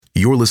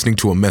You're listening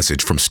to a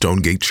message from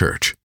Stonegate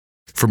Church.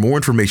 For more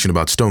information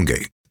about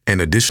Stonegate and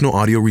additional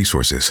audio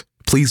resources,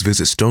 please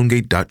visit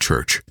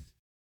stonegate.church.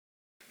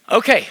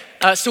 Okay,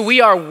 so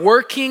we are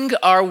working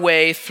our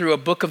way through a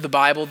book of the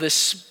Bible this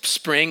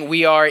spring.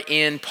 We are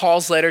in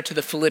Paul's letter to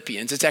the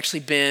Philippians. It's actually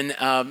been,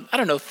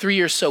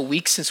 3 or so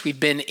weeks since we've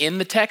been in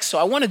the text. So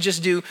I want to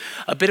just do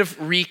a bit of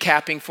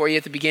recapping for you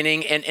at the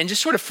beginning and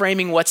just sort of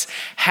framing what's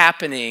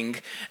happening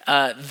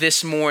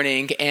this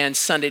morning and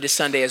Sunday to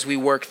Sunday as we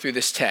work through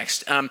this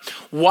text.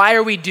 Why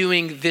are we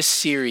doing this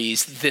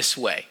series this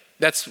way?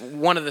 That's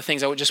one of the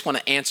things I would just want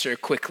to answer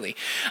quickly.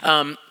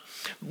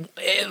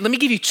 Let me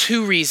give you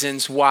two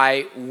reasons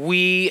why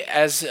we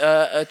as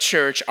a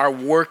church are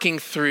working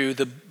through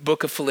the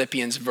book of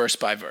Philippians verse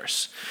by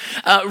verse.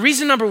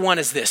 Reason number one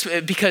is this,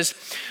 because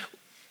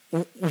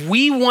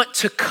we want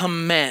to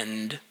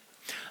commend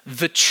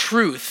the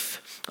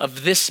truth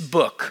of this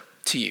book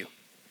to you.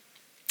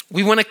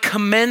 We want to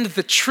commend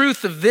the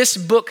truth of this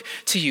book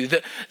to you.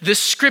 The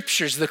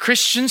scriptures, the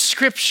Christian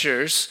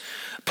scriptures,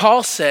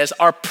 Paul says,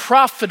 are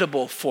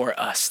profitable for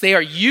us. They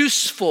are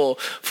useful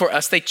for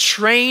us. They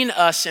train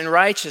us in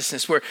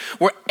righteousness.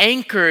 We're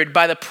anchored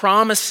by the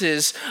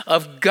promises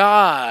of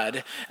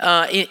God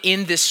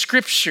in the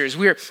scriptures.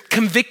 We're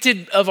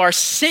convicted of our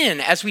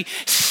sin as we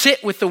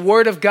sit with the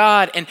word of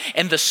God,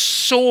 and the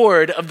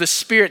sword of the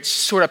Spirit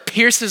sort of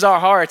pierces our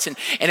hearts and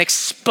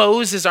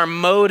exposes our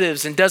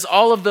motives and does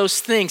all of those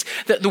things.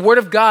 The word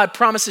of God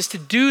promises to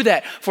do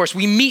that for us.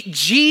 We meet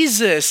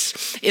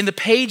Jesus in the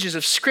pages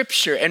of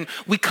scripture, and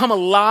we come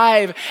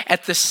alive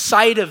at the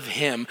sight of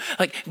him.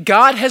 Like,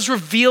 God has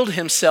revealed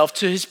himself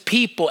to his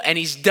people, and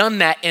he's done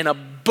that in a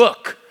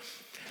book.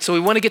 So we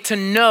want to get to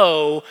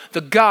know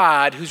the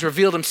God who's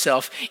revealed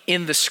himself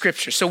in the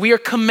scripture. So we are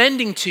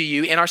commending to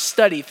you in our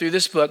study through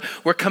this book,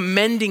 we're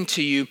commending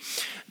to you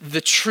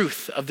the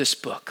truth of this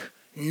book.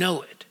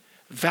 Know it,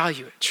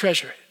 value it,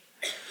 treasure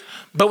it.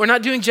 But we're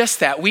not doing just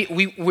that.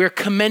 We're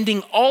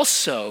commending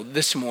also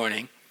this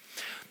morning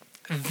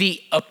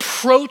the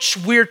approach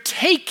we're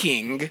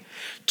taking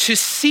to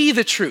see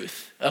the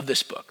truth of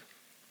this book,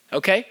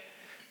 okay?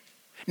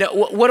 Now,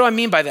 what do I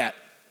mean by that?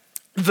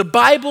 The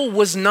Bible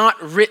was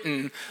not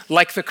written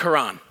like the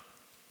Quran.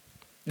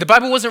 The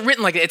Bible wasn't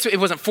written like that. It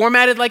wasn't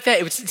formatted like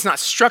that. It's not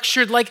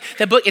structured like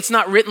that book. It's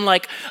not written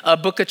like a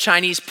book of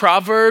Chinese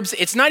proverbs.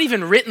 It's not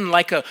even written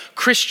like a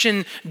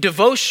Christian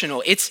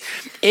devotional. It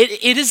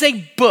is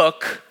a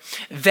book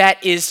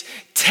that is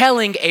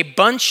telling a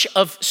bunch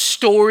of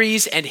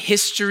stories and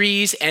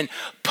histories and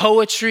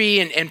poetry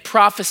and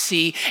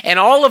prophecy, and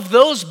all of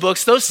those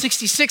books, those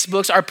 66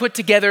 books, are put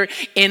together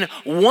in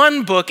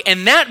one book,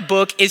 and that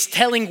book is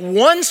telling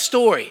one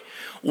story,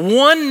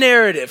 one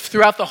narrative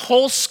throughout the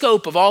whole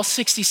scope of all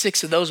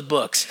 66 of those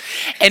books,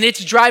 and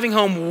it's driving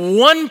home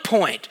one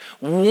point,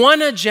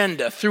 one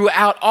agenda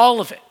throughout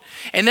all of it.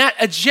 And that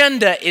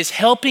agenda is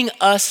helping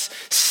us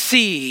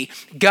see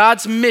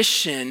God's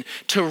mission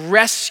to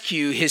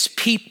rescue his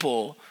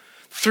people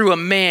through a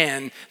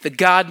man, the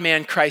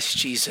God-man Christ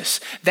Jesus.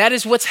 That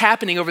is what's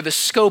happening over the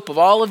scope of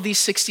all of these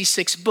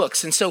 66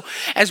 books. And so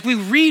as we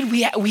read,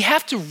 we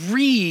have to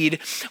read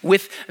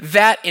with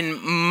that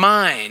in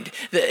mind.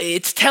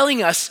 It's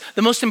telling us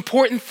the most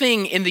important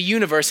thing in the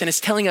universe, and it's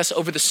telling us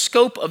over the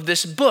scope of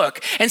this book.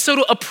 And so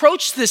to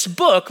approach this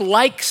book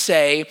like,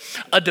 say,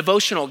 a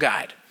devotional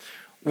guide,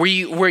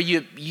 where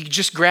you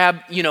just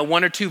grab,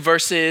 one or two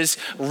verses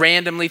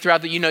randomly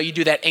throughout you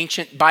do that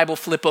ancient Bible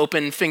flip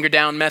open, finger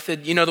down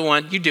method. You know the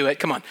one, you do it,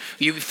 come on.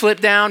 You flip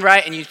down,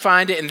 right, and you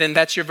find it, and then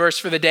that's your verse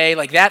for the day,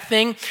 like that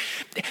thing.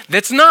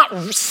 That's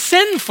not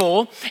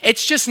sinful,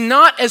 it's just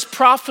not as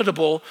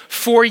profitable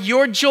for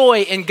your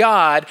joy in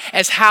God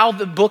as how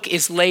the book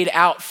is laid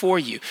out for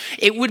you.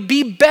 It would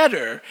be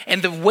better,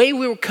 and the way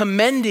what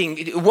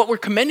we're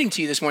commending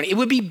to you this morning, it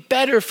would be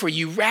better for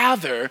you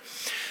rather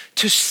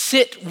to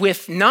sit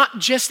with not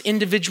just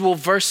individual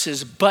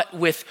verses, but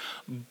with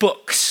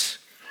books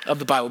of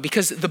the Bible,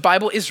 because the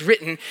Bible is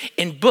written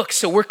in books.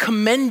 So we're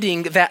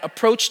commending that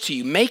approach to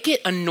you. Make it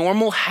a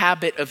normal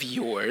habit of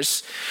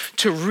yours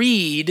to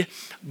read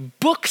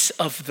books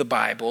of the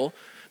Bible,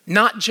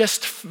 not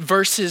just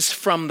verses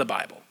from the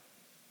Bible.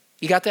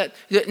 You got that?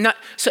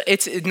 So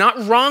it's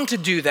not wrong to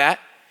do that.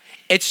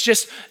 It's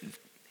just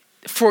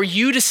for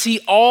you to see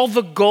all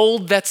the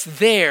gold that's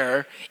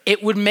there,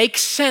 it would make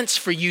sense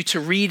for you to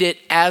read it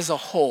as a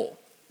whole.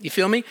 You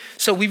feel me?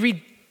 So we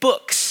read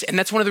books, and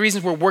that's one of the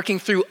reasons we're working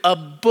through a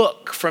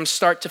book from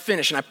start to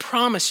finish. And I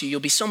promise you'll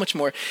be so much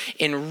more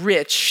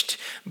enriched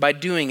by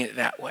doing it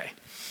that way.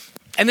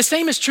 And the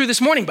same is true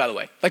this morning, by the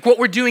way. Like what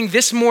we're doing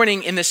this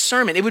morning in this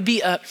sermon, it would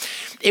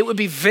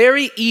be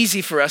very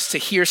easy for us to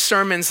hear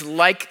sermons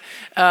like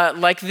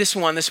this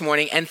one this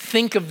morning and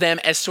think of them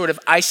as sort of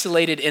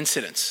isolated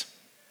incidents.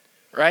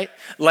 Right?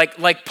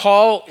 Like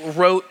Paul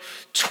wrote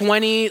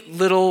 20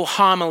 little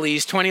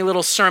homilies, 20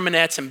 little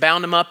sermonettes and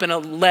bound them up in a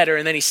letter,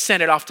 and then he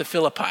sent it off to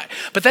Philippi.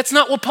 But that's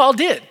not what Paul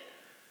did,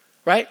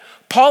 right?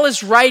 Paul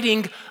is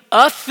writing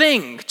a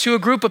thing to a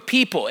group of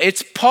people.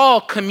 It's Paul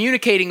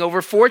communicating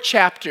over 4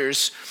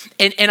 chapters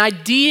an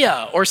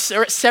idea or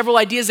several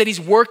ideas that he's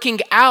working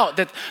out,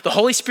 that the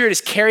Holy Spirit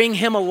is carrying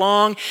him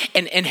along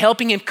and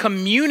helping him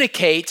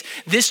communicate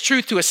this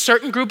truth to a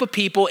certain group of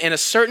people in a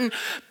certain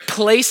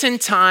place and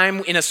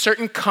time, in a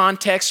certain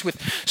context with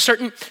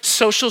certain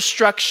social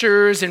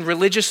structures and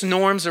religious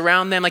norms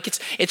around them. Like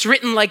it's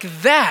written like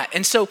that.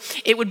 And so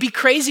it would be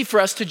crazy for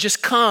us to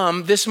just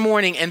come this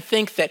morning and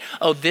think that,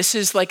 oh, this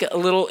is like a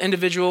little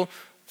individual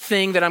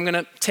thing that I'm going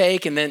to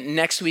take, and then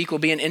next week will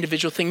be an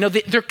individual thing. No,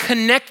 they're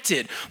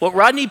connected. What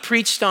Rodney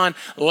preached on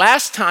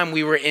last time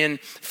we were in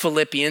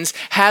Philippians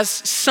has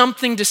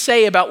something to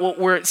say about what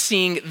we're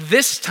seeing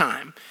this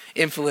time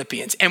in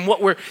Philippians. And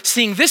what we're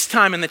seeing this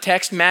time in the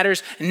text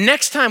matters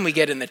next time we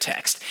get in the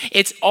text.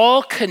 It's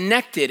all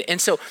connected. And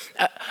so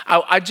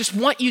I just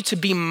want you to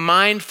be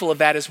mindful of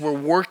that as we're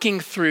working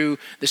through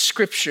the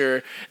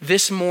scripture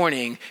this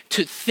morning,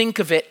 to think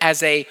of it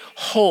as a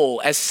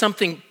whole, as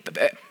something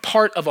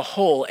part of a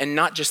whole and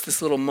not just this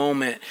little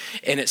moment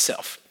in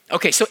itself.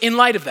 Okay, so in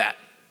light of that,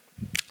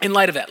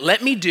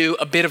 let me do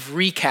a bit of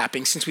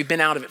recapping since we've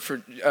been out of it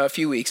for a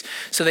few weeks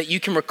so that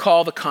you can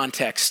recall the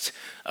context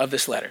of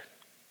this letter.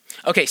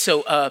 Okay,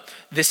 so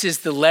this is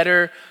the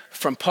letter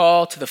from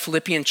Paul to the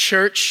Philippian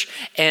church,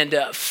 and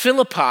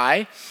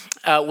Philippi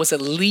was a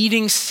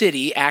leading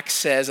city, Acts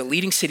says, a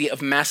leading city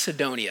of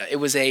Macedonia. It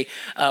was a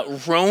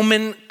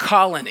Roman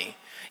colony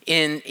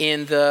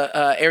in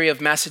the area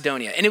of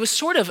Macedonia, and it was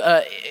sort of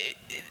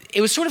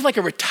like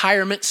a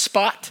retirement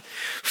spot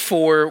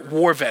for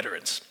war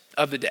veterans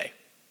of the day.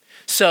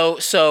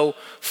 So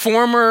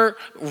former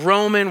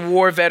Roman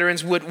war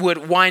veterans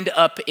would wind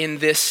up in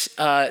this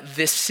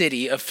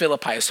city of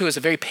Philippi. So it was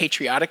a very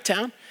patriotic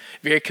town,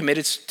 very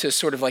committed to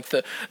sort of like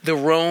the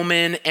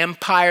Roman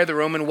Empire, the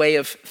Roman way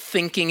of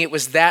thinking. It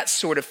was that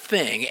sort of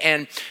thing.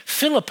 And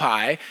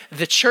Philippi,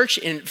 the church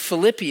in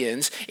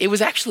Philippians, it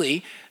was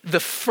actually the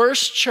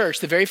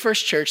very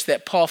first church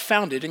that Paul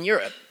founded in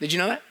Europe. Did you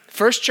know that?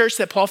 First church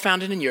that Paul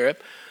founded in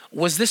Europe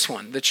was this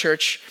one, the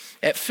church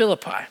at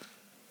Philippi.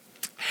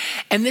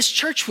 And this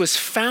church was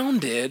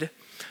founded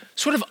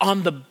sort of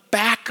on the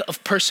back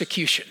of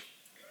persecution.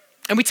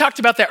 And we talked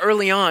about that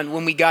early on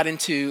when we got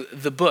into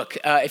the book.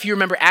 If you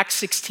remember, Acts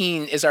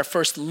 16 is our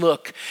first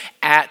look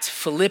at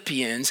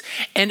Philippians.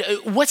 And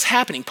what's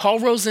happening? Paul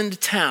rolls into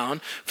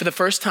town for the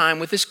first time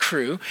with his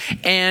crew,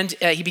 and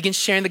he begins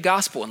sharing the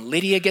gospel. And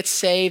Lydia gets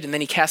saved, and then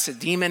he casts a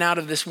demon out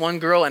of this one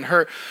girl, and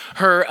her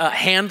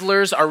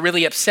handlers are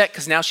really upset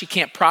because now she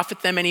can't profit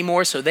them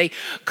anymore. So they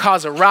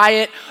cause a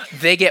riot.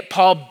 They get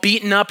Paul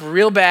beaten up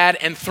real bad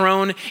and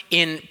thrown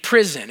in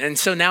prison. And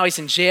so now he's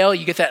in jail.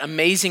 You get that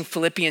amazing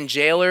Philippian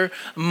jailer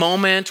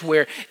moment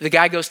where the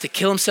guy goes to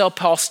kill himself.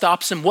 Paul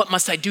stops him. What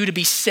must I do to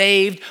be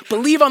saved?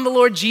 Believe on the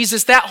Lord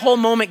Jesus. That whole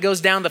moment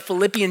goes down. The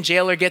Philippian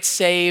jailer gets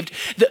saved.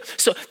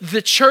 So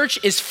the church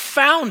is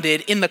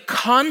founded in the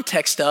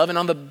context of and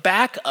on the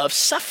back of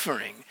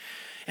suffering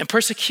and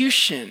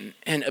persecution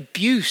and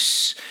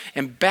abuse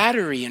and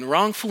battery and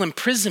wrongful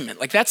imprisonment.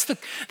 Like that's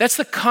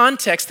the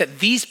context that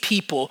these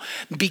people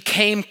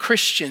became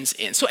Christians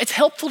in. So it's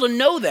helpful to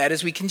know that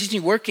as we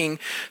continue working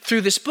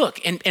through this book.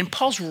 And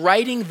Paul's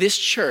writing this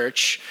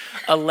church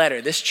a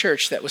letter, this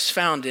church that was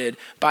founded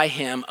by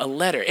him a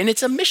letter. And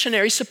it's a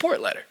missionary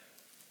support letter.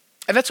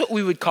 And that's what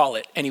we would call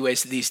it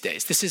anyways these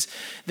days.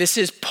 This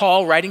is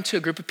Paul writing to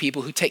a group of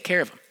people who take care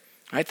of him.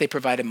 Right? They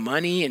provide him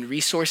money and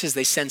resources.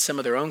 They send some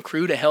of their own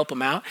crew to help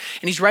him out.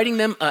 And he's writing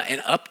them an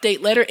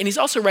update letter. And he's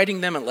also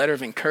writing them a letter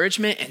of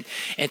encouragement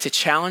and to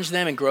challenge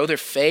them and grow their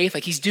faith.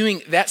 Like he's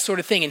doing that sort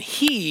of thing. And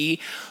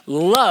he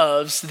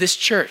loves this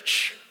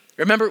church.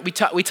 Remember, we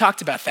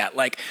talked about that.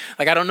 Like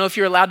I don't know if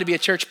you're allowed to be a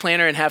church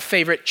planner and have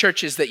favorite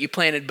churches that you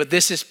planted, but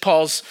this is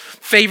Paul's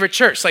favorite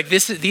church. Like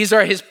these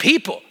are his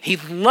people. He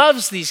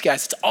loves these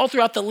guys. It's all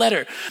throughout the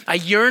letter. I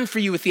yearn for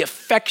you with the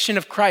affection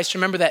of Christ.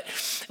 Remember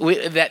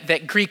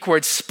that Greek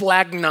word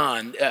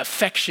splagnon,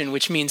 affection,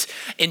 which means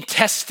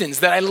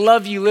intestines, that I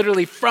love you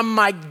literally from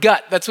my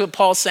gut. That's what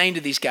Paul's saying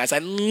to these guys. I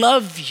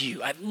love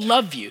you. I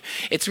love you.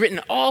 It's written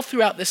all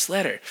throughout this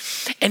letter.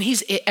 And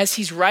as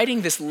he's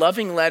writing this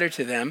loving letter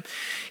to them,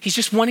 he's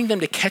just wanting them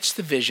to catch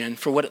the vision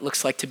for what it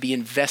looks like to be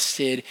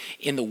invested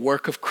in the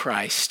work of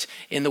Christ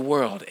in the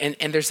world. And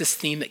there's this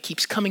theme that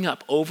keeps coming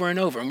up over and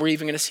over, and we're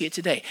even going to see it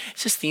today.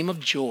 It's this theme of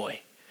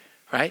joy,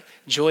 right?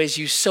 Joy is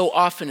used so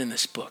often in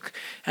this book.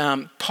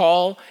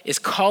 Paul is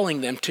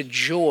calling them to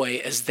joy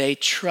as they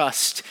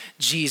trust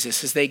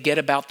Jesus, as they get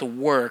about the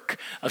work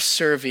of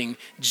serving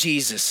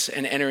Jesus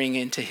and entering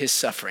into his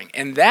suffering.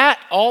 And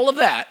all of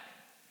that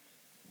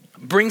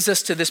brings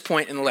us to this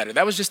point in the letter.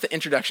 That was just the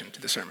introduction to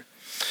the sermon.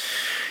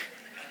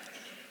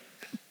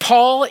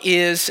 Paul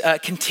is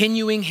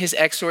continuing his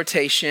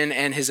exhortation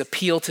and his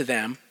appeal to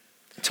them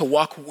to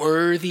walk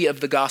worthy of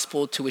the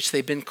gospel to which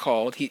they've been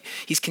called.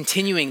 He's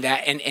continuing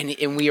that,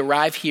 and we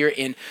arrive here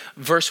in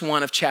verse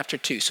 1 of chapter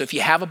 2. So if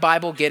you have a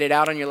Bible, get it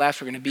out on your laps.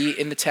 We're going to be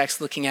in the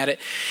text looking at it.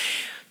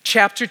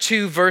 Chapter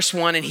 2, verse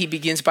 1, and he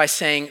begins by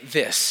saying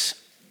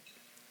this.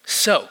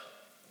 So,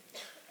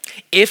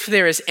 if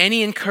there is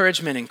any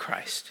encouragement in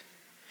Christ,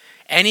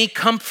 any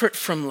comfort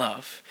from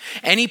love,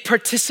 any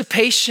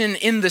participation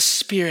in the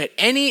Spirit,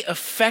 any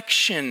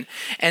affection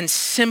and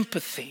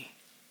sympathy.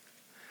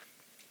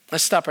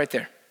 Let's stop right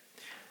there.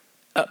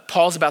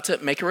 Paul's about to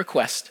make a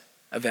request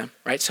of them,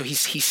 right? So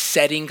he's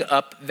setting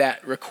up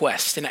that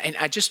request. And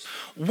I just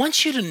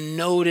want you to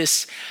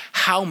notice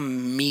how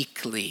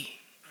meekly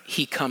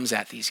he comes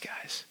at these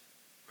guys,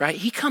 right?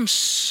 He comes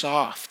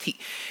soft.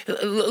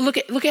 Look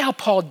at how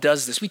Paul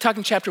does this. We talked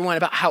in chapter 1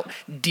 about how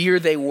dear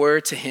they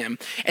were to him.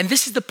 And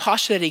this is the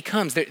posture that he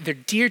comes. They're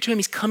dear to him.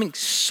 He's coming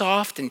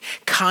soft and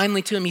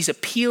kindly to him. He's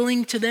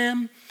appealing to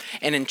them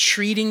and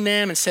entreating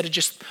them instead of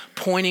just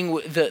pointing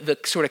the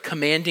sort of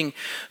commanding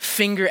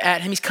finger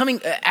at him. He's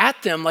coming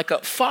at them like a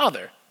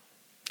father.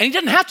 And he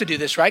doesn't have to do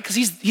this, right? Because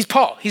he's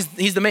Paul.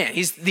 He's the man.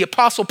 He's the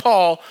Apostle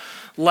Paul,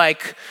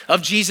 like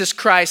of Jesus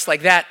Christ,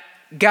 like that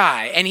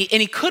guy. And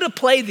he could have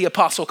played the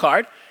apostle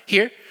card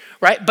here,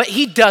 right? But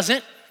he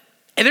doesn't.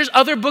 And there's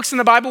other books in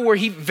the Bible where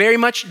he very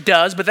much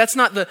does, but that's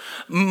not the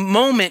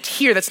moment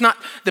here. That's not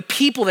the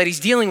people that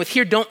he's dealing with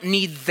here don't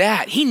need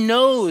that. He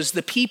knows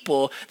the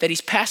people that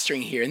he's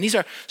pastoring here. And these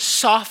are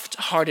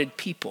soft-hearted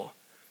people.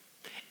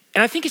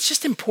 And I think it's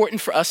just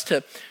important for us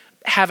to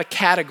have a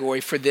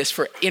category for this,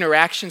 for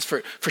interactions,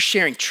 for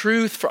sharing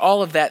truth, for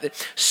all of that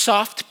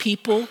soft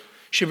people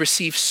should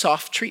receive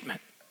soft treatment.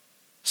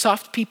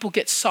 Soft people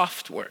get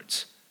soft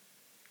words.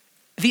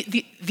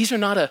 These are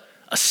not a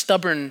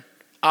stubborn,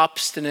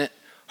 obstinate,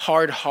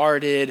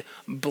 hard-hearted,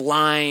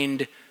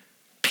 blind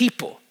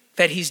people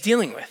that he's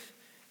dealing with.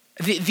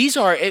 These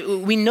are,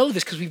 we know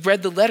this because we've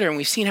read the letter and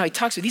we've seen how he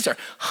talks. These are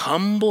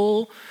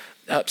humble,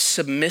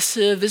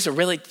 submissive. This is a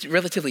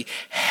relatively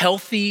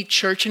healthy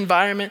church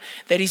environment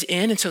that he's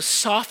in. And so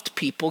soft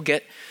people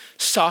get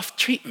soft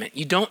treatment.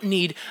 You don't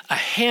need a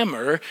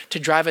hammer to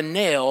drive a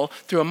nail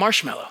through a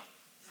marshmallow,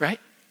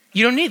 right?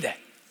 You don't need that.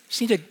 You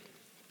just need to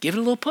give it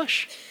a little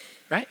push,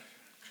 right?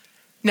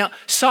 Now,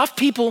 soft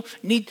people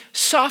need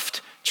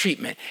soft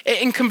treatment.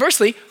 And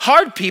conversely,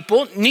 hard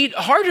people need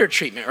harder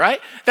treatment, right?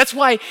 That's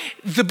why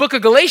the book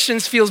of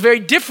Galatians feels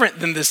very different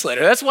than this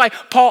letter. That's why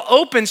Paul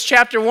opens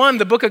chapter 1,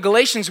 the book of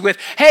Galatians with,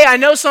 hey, I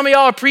know some of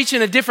y'all are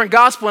preaching a different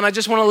gospel and I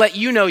just want to let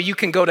you know you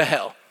can go to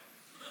hell.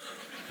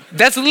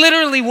 That's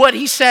literally what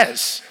he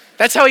says.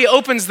 That's how he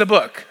opens the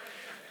book.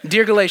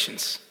 Dear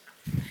Galatians.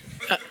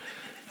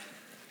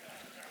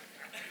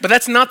 But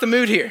that's not the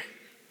mood here.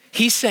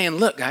 He's saying,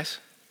 look, guys,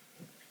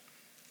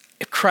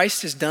 if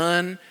Christ has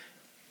done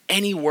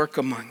any work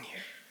among you,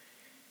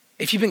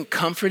 if you've been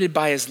comforted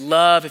by his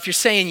love, if you're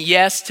saying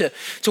yes to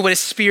what his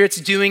Spirit's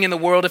doing in the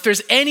world, if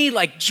there's any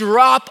like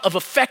drop of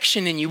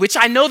affection in you, which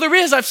I know there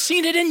is, I've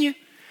seen it in you.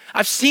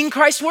 I've seen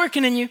Christ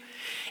working in you.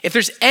 If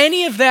there's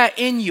any of that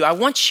in you, I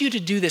want you to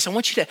do this. I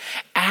want you to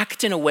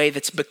act in a way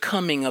that's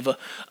becoming of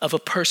a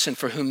person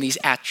for whom these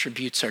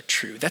attributes are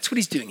true. That's what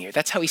he's doing here.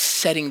 That's how he's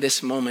setting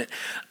this moment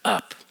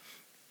up.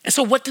 And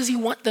so what does he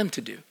want them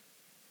to do?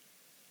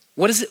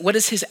 What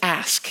is his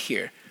ask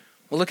here?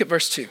 Well, look at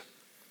verse 2.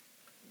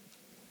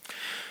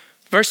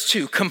 Verse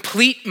 2,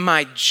 complete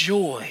my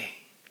joy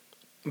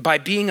by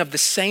being of the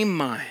same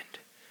mind,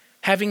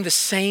 having the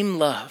same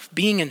love,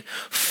 being in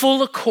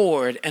full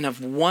accord and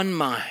of one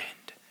mind.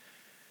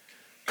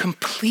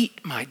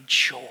 Complete my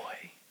joy.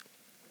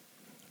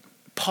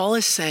 Paul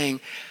is saying,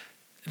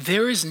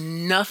 there is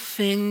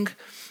nothing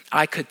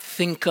I could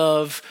think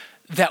of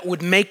that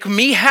would make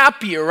me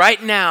happier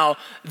right now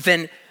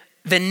than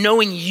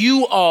knowing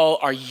you all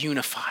are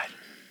unified.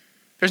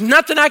 There's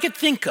nothing I could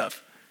think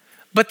of,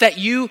 but that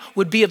you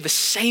would be of the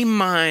same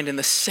mind and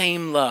the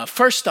same love.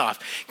 First off,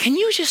 can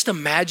you just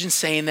imagine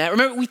saying that?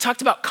 Remember, we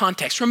talked about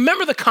context.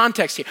 Remember the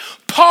context here.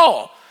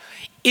 Paul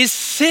is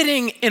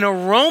sitting in a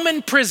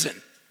Roman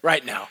prison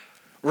right now,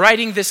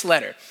 writing this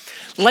letter.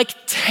 Like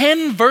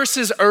 10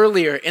 verses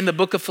earlier in the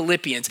book of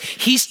Philippians,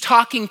 he's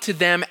talking to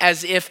them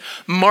as if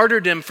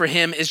martyrdom for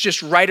him is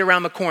just right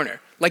around the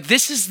corner. Like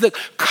this is the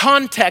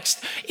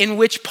context in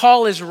which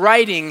Paul is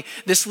writing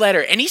this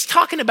letter. And he's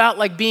talking about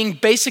like being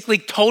basically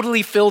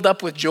totally filled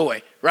up with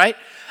joy, right?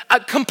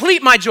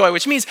 Complete my joy,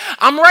 which means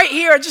I'm right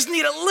here. I just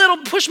need a little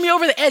push me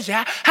over the edge.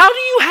 How do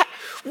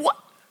you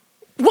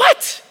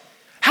what?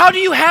 How do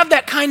you have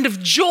that kind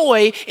of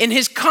joy in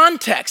his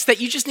context that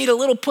you just need a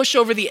little push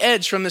over the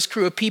edge from this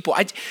crew of people?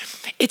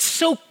 It's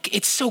so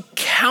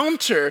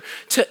counter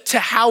to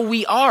how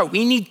we are.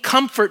 We need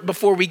comfort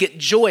before we get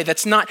joy.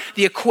 That's not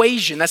the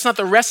equation. That's not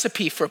the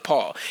recipe for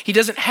Paul. He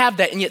doesn't have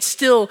that, and yet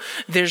still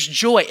there's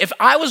joy. If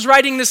I was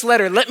writing this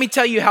letter, let me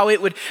tell you how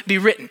it would be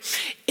written.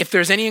 If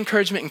there's any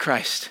encouragement in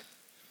Christ,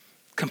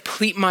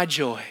 complete my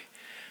joy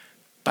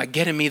by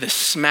getting me the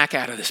smack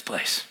out of this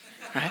place.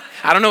 Right?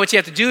 I don't know what you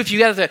have to do. If you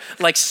got to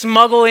like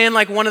smuggle in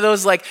like one of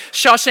those like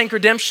Shawshank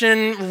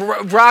Redemption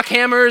rock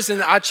hammers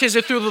and I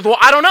chisel through the wall.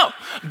 I don't know,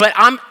 but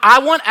I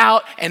want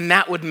out, and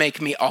that would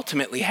make me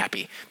ultimately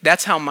happy.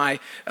 That's how my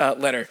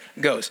letter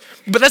goes.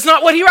 But that's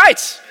not what he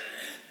writes.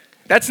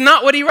 That's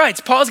not what he writes.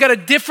 Paul's got a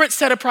different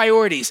set of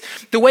priorities.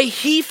 The way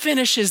he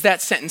finishes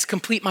that sentence,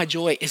 complete my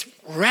joy, is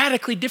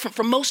radically different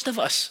from most of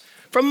us.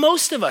 For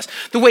most of us,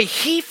 the way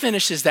he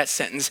finishes that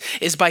sentence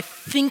is by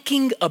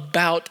thinking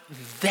about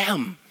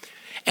them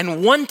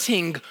and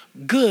wanting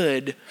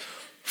good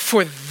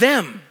for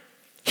them.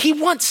 He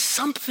wants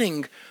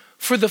something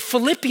for the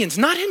Philippians,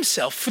 not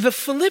himself, for the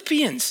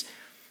Philippians.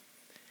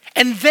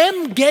 And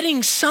them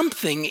getting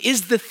something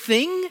is the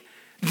thing,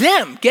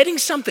 them getting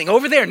something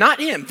over there, not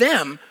him,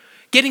 them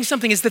getting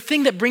something is the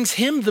thing that brings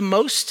him the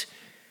most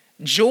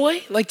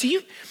joy. Like, do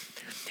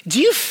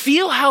you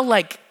feel how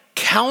like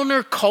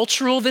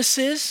countercultural this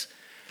is?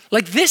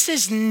 Like this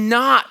is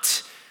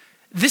not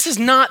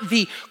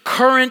the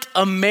current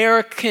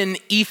American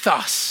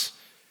ethos,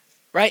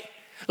 right?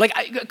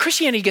 Like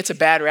Christianity gets a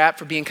bad rap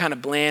for being kind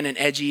of bland and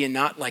edgy and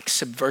not like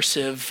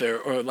subversive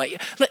or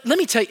like, let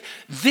me tell you,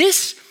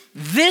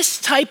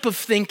 this type of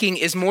thinking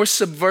is more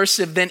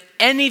subversive than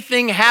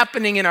anything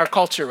happening in our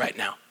culture right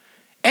now.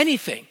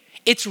 Anything.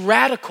 It's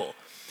radical.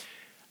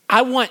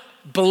 I want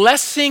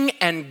blessing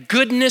and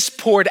goodness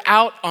poured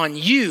out on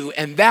you,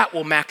 and that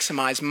will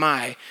maximize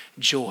my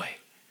joy.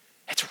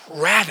 That's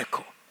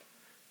radical.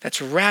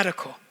 That's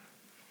radical.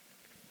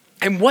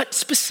 And what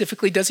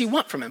specifically does he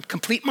want from him?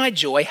 Complete my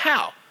joy.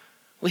 How?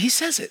 Well, he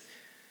says it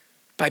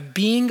by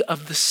being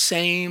of the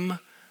same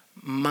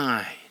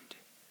mind.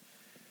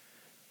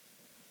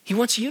 He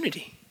wants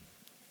unity.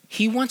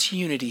 He wants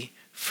unity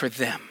for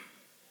them.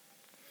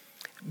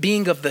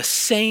 Being of the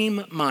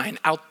same mind.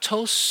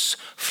 Autos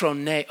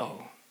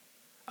phroneo.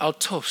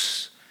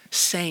 Autos,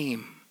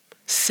 same,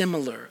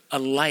 similar,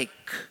 alike.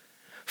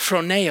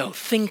 Phroneo,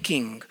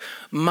 thinking,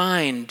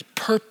 mind,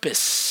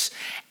 purpose,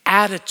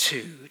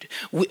 attitude.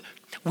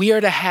 We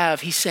are to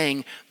have, he's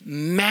saying,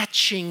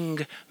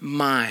 matching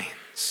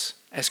minds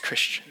as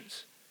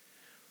Christians.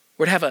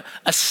 We're to have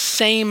a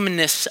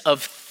sameness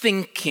of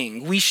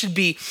thinking. We should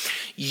be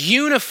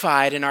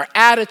unified in our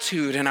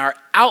attitude and our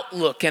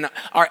outlook and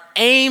our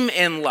aim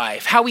in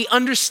life, how we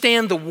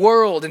understand the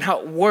world and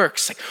how it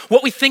works, like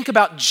what we think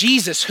about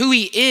Jesus, who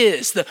he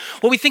is,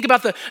 what we think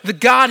about the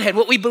Godhead,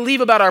 what we believe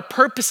about our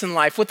purpose in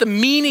life, what the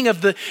meaning of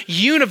the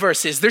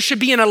universe is. There should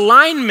be an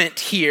alignment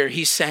here,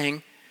 he's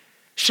saying.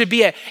 Should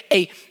be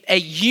a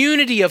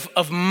unity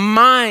of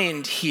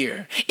mind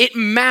here. It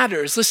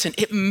matters, listen,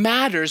 it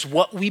matters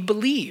what we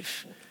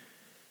believe.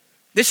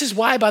 This is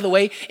why, by the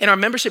way, in our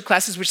membership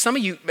classes, which some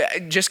of you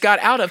just got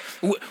out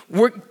of,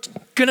 we're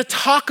gonna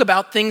talk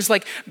about things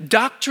like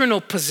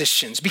doctrinal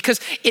positions because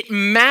it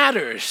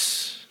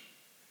matters.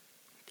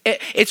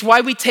 It's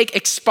why we take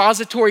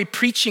expository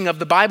preaching of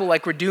the Bible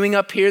like we're doing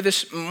up here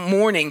this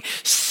morning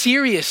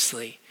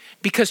seriously.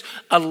 Because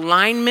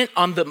alignment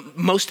on the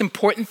most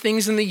important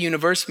things in the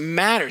universe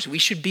matters. We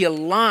should be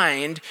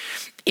aligned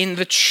in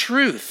the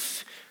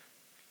truth.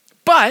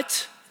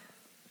 But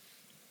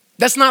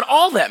that's not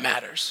all that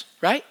matters,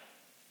 right?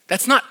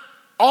 That's not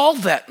all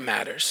that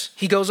matters.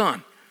 He goes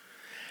on.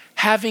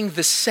 Having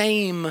the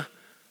same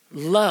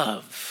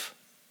love,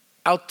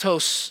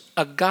 autos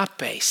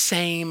agape,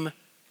 same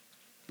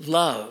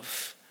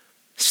love,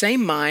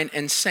 same mind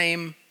and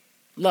same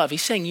love.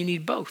 He's saying you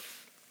need both.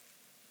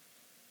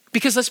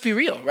 Because let's be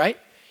real, right?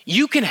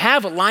 You can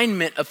have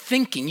alignment of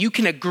thinking. You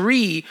can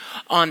agree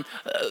on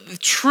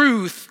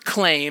truth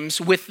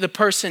claims with the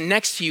person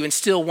next to you and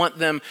still want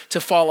them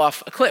to fall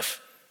off a cliff,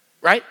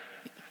 right?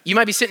 You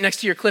might be sitting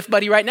next to your cliff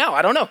buddy right now.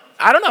 I don't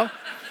know.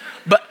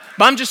 But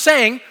I'm just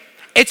saying,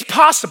 it's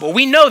possible.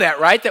 We know that,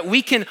 right? That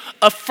we can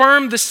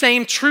affirm the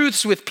same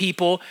truths with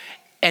people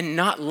and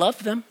not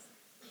love them.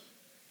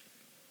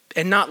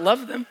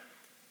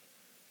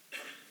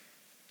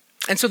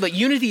 And so the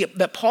unity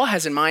that Paul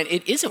has in mind,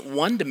 it isn't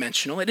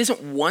one-dimensional. It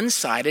isn't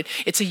one-sided.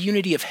 It's a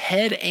unity of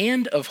head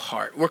and of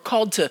heart. We're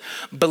called to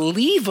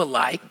believe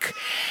alike,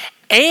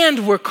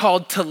 and we're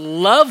called to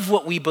love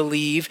what we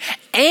believe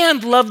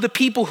and love the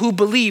people who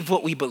believe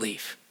what we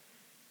believe.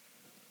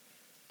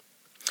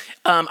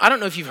 I don't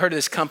know if you've heard of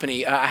this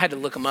company. I had to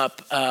look them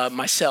up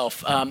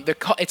myself.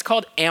 It's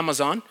called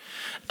Amazon.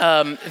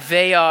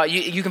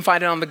 You can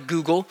find it on the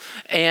Google,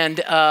 and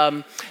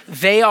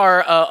they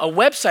are a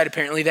website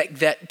apparently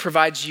that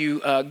provides you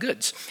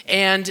goods.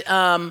 And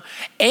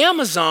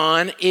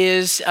Amazon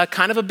is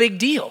kind of a big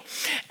deal.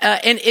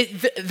 And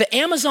the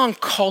Amazon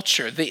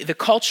culture, the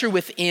culture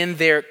within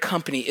their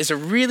company is a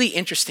really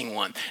interesting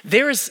one.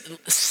 There is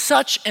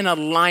such an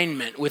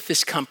alignment with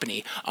this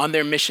company on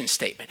their mission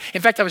statement.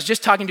 In fact, I was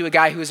just talking to a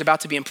guy who was about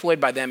to be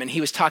employed by them, and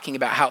he was talking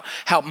about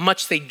how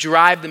much they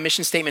drive the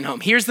mission statement home.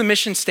 Here's the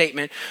mission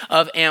statement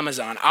of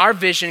Amazon. Our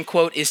vision,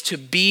 quote, is to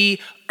be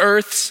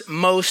Earth's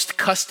most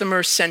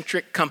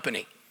customer-centric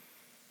company.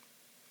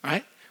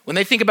 Right? When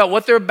they think about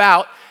what they're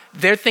about,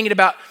 they're thinking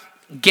about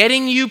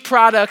getting you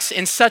products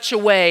in such a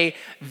way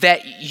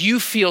that you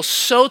feel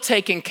so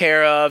taken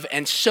care of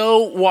and so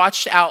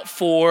watched out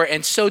for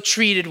and so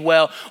treated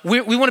well.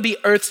 We want to be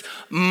Earth's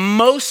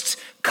most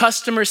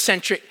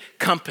customer-centric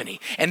company.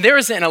 And there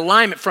is an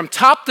alignment from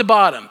top to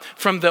bottom,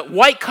 from the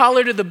white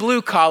collar to the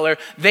blue collar.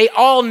 They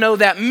all know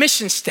that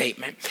mission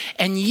statement.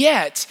 And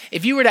yet,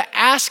 if you were to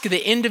ask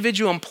the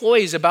individual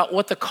employees about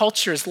what the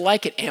culture is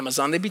like at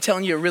Amazon, they'd be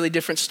telling you a really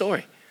different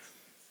story.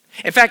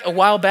 In fact, a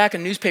while back, a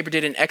newspaper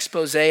did an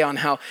expose on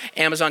how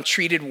Amazon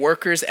treated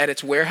workers at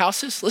its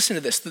warehouses. Listen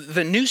to this.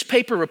 The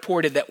newspaper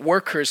reported that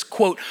workers,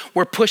 quote,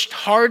 were pushed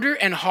harder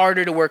and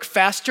harder to work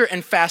faster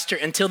and faster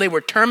until they were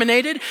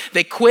terminated,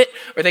 they quit,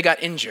 or they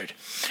got injured.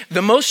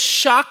 The most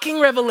shocking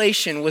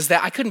revelation was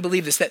that, I couldn't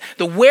believe this, that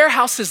the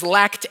warehouses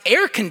lacked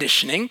air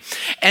conditioning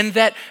and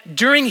that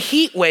during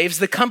heat waves,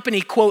 the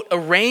company, quote,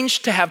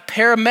 arranged to have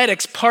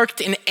paramedics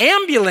parked in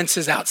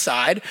ambulances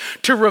outside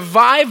to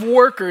revive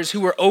workers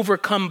who were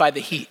overcome by the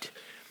heat.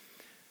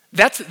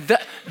 That's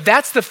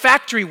the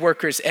factory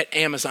workers at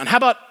Amazon. How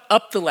about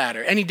up the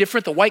ladder? Any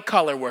different? The white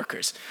collar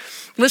workers.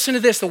 Listen to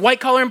this. The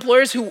white collar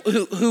employers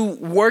who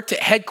worked at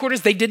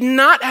headquarters, they did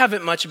not have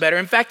it much better.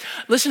 In fact,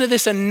 listen to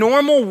this. A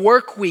normal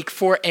work week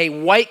for a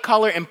white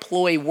collar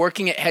employee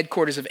working at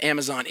headquarters of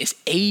Amazon is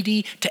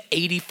 80 to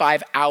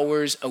 85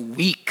 hours a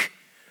week.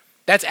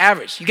 That's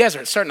average. You guys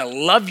are starting to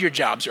love your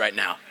jobs right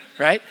now,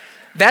 right?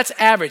 That's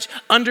average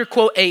under,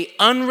 quote, a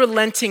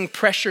unrelenting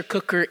pressure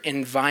cooker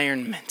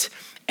environment.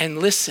 And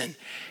listen,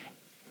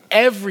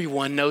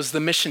 everyone knows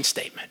the mission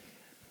statement.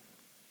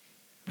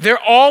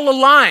 They're all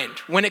aligned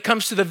when it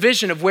comes to the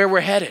vision of where we're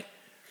headed.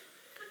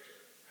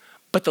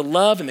 But the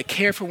love and the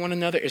care for one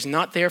another is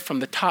not there from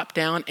the top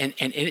down, and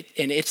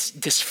it's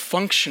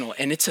dysfunctional,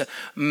 and it's a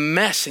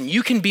mess. And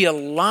you can be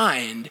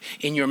aligned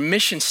in your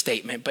mission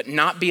statement, but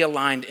not be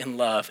aligned in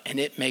love, and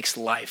it makes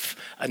life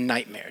a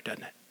nightmare,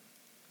 doesn't it?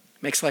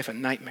 Makes life a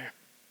nightmare.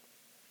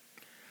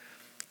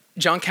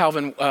 John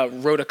Calvin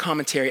wrote a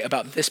commentary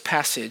about this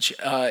passage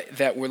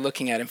that we're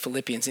looking at in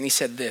Philippians, and he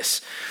said this: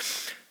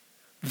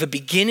 the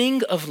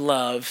beginning of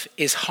love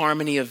is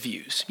harmony of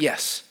views,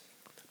 yes,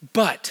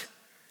 but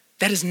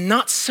that is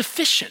not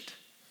sufficient.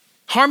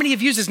 Harmony of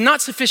views is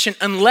not sufficient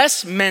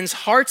unless men's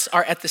hearts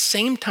are at the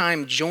same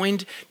time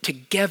joined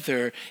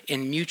together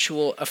in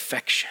mutual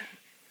affection.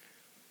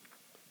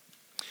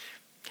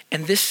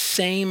 And this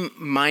same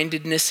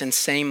mindedness and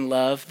same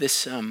love,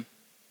 this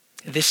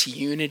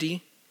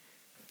unity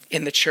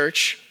in the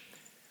church,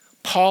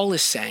 Paul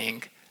is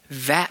saying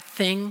that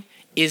thing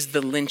is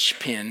the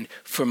linchpin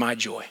for my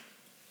joy.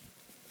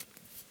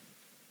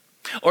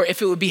 Or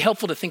if it would be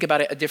helpful to think about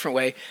it a different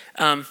way,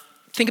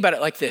 think about it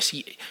like this.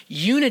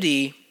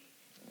 Unity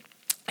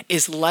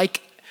is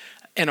like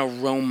an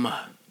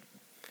aroma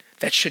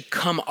that should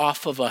come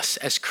off of us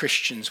as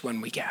Christians when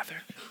we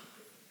gather.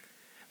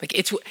 Like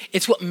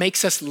it's what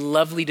makes us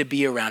lovely to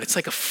be around. It's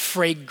like a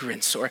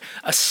fragrance or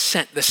a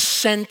scent, the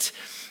scent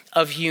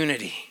of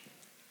unity.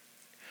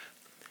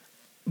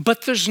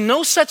 But there's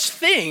no such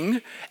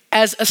thing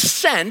as a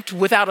scent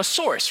without a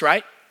source,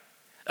 right?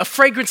 A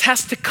fragrance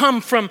has to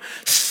come from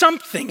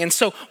something. And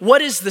so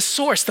what is the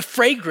source? The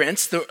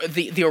fragrance,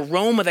 the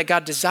aroma that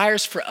God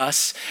desires for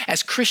us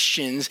as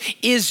Christians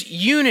is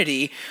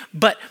unity.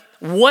 But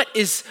what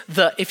is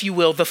the, if you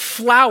will, the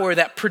flower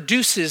that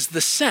produces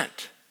the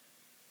scent?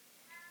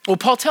 Well,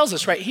 Paul tells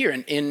us right here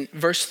in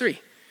verse 3.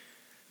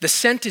 The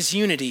scent is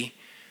unity,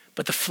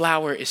 but the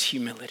flower is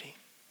humility.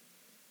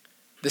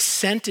 The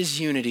scent is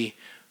unity,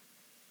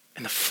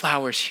 and the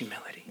flower is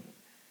humility.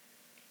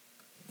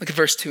 Look at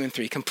verse 2 and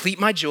 3. Complete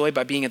my joy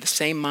by being of the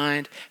same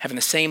mind, having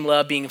the same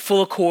love, being in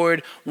full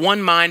accord,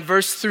 one mind.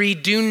 Verse 3,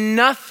 do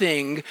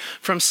nothing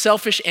from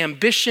selfish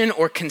ambition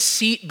or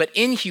conceit, but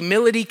in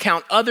humility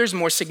count others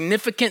more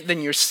significant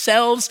than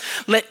yourselves.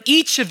 Let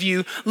each of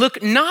you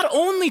look not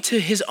only to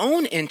his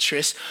own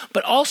interests,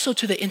 but also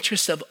to the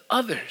interests of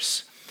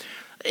others.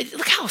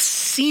 Look how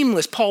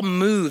seamless Paul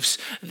moves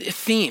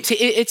themes.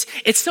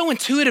 It's so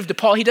intuitive to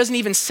Paul. He doesn't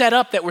even set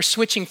up that we're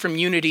switching from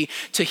unity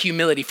to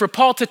humility. For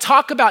Paul to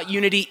talk about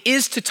unity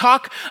is to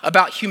talk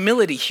about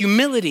humility.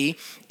 Humility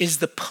is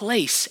the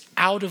place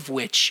out of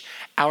which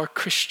our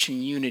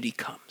Christian unity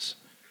comes.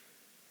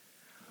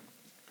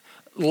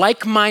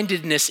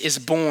 Like-mindedness is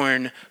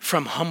born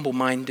from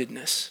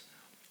humble-mindedness.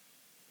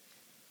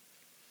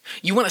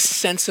 You want a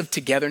sense of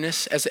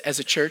togetherness as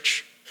a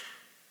church?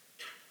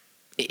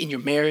 In your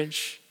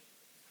marriage,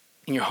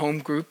 in your home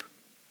group,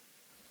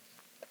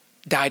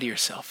 die to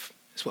yourself,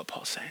 is what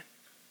Paul's saying.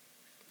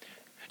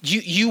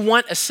 You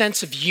want a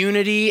sense of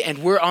unity and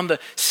we're on the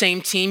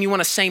same team. You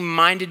want a same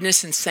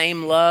mindedness and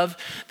same love.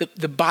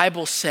 The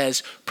Bible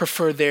says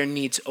prefer their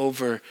needs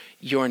over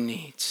your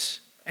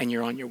needs and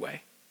you're on your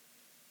way.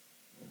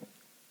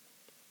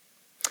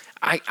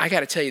 I got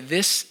to tell you,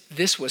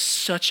 this was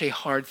such a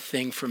hard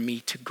thing for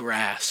me to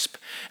grasp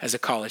as a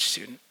college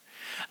student.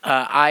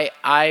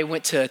 I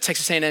went to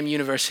Texas A&M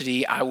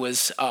University. I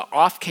was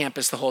off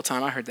campus the whole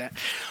time. I heard that.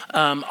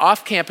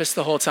 Off campus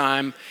the whole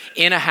time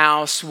in a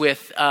house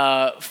with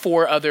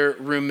 4 other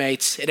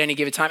roommates at any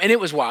given time. And it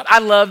was wild. I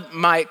loved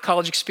my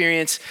college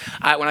experience.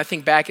 When I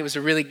think back, it was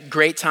a really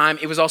great time.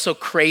 It was also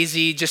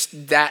crazy,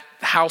 just that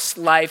house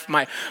life.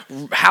 My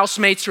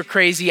housemates were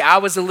crazy. I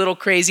was a little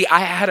crazy. I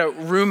had a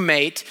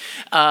roommate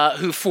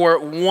who for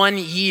 1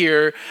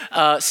 year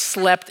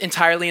slept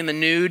entirely in the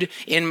nude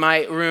in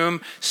my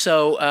room.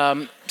 So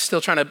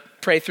still trying to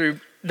pray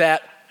through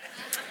that.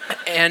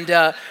 And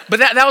but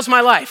that was my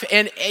life.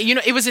 And you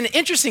know, it was an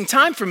interesting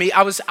time for me.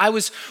 I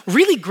was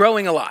really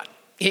growing a lot.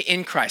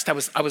 in Christ. I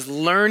was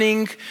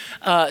learning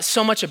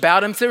so much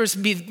about him. There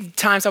would be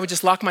times I would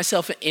just lock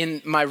myself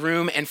in my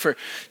room, and for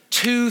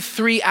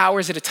 2-3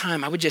 hours at a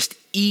time, I would just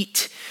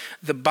eat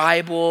the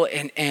Bible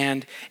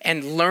and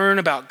learn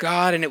about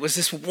God. And it was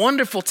this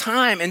wonderful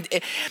time. And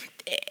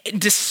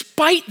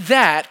despite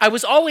that, I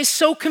was always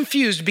so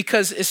confused,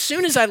 because as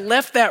soon as I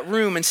left that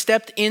room and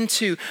stepped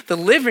into the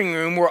living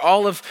room where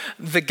all of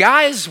the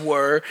guys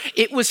were,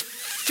 it was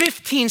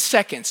 15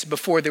 seconds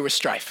before there was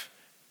strife,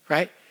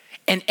 right?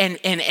 And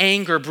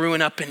anger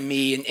brewing up in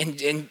me,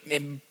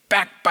 and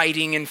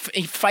backbiting and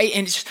fight.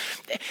 And it's just,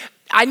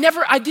 I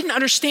didn't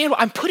understand.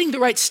 I'm putting the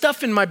right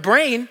stuff in my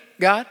brain,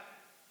 God.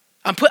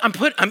 I'm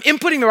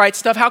inputting the right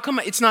stuff. How come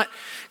it's not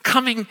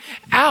coming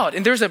out?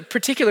 And there's a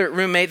particular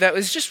roommate that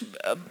was just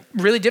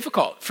really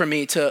difficult for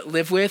me to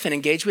live with and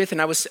engage with. And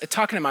I was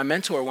talking to my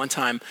mentor one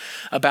time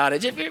about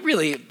it.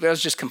 I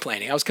was just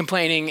complaining. I was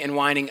complaining and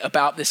whining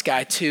about this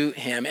guy to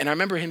him. And I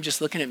remember him just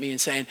looking at me and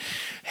saying,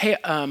 "Hey,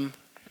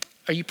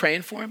 are you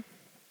praying for him?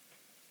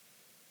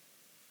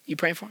 You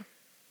praying for him?"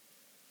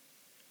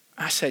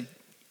 I said,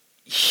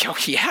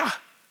 "Yeah.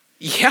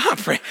 Yeah,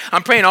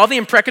 I'm praying all the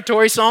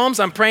imprecatory psalms.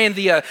 I'm praying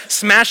the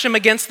smash him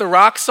against the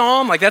rock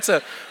psalm. Like, that's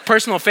a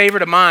personal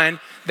favorite of mine,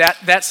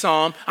 that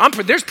psalm.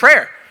 There's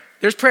prayer.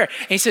 There's prayer."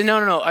 And he said,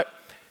 no. Are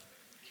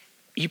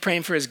you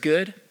praying for his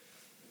good?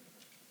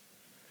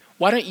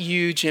 Why don't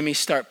you, Jimmy,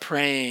 start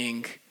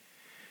praying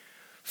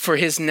for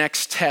his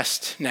next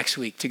test next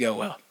week to go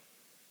well?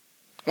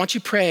 Why don't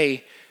you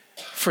pray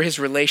for his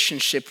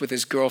relationship with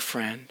his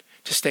girlfriend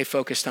to stay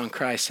focused on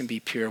Christ and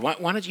be pure? Why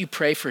don't you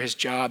pray for his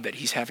job that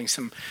he's having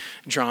some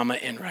drama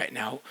in right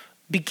now?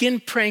 Begin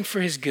praying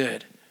for his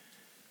good.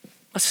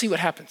 Let's see what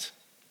happens.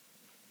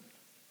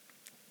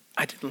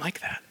 I didn't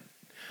like that,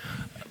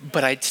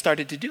 but I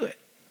started to do it.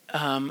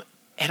 And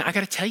I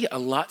got to tell you, a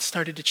lot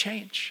started to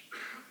change.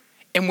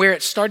 And where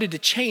it started to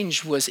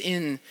change was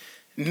in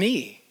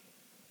me,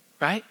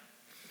 right?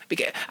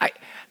 Because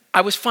I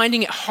was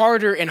finding it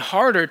harder and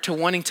harder to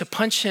wanting to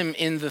punch him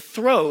in the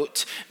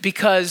throat,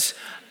 because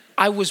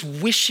I was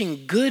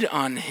wishing good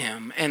on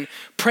him and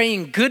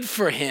praying good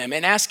for him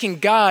and asking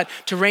God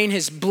to rain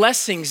his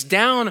blessings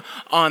down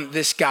on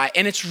this guy.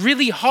 And it's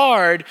really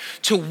hard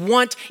to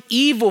want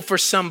evil for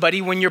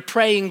somebody when you're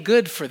praying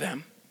good for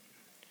them,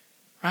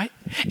 right?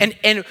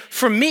 And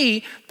for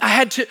me, I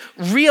had to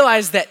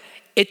realize that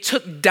it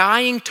took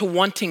dying to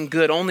wanting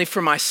good only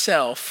for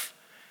myself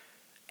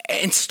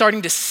and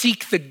starting to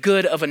seek the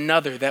good of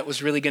another that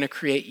was really going to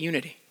create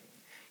unity.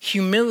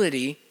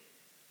 Humility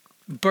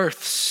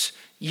births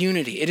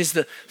unity. It is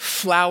the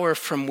flower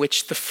from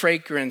which the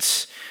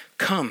fragrance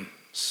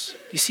comes.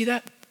 You see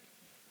that?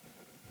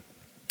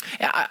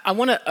 I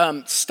want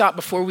to stop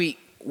before we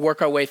work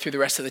our way through the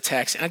rest of the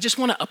text, and I just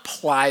want to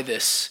apply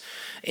this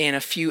in a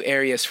few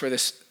areas for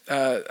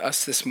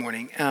us this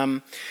morning.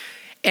 And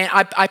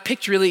I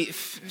picked really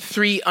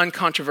 3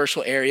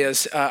 uncontroversial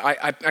areas.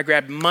 I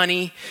grabbed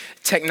money,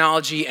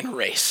 technology, and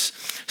race.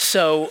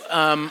 So,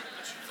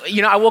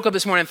 I woke up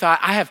this morning and thought,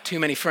 I have too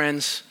many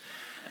friends.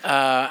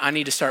 I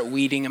need to start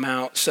weeding them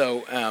out.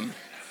 So,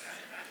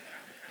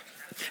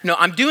 no,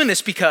 I'm doing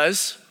this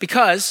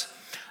because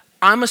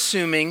I'm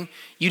assuming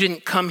you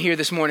didn't come here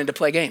this morning to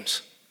play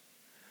games.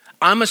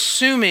 I'm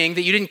assuming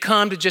that you didn't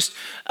come to just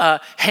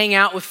hang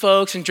out with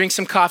folks and drink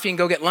some coffee and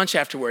go get lunch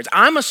afterwards.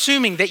 I'm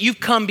assuming that you've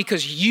come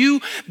because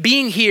you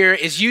being here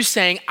is you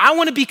saying, I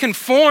want to be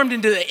conformed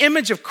into the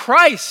image of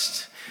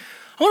Christ.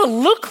 I want to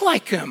look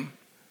like him.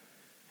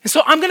 And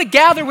so I'm going to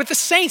gather with the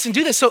saints and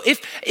do this. So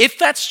if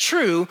that's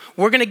true,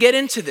 we're going to get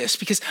into this,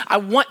 because I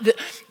want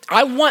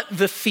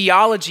the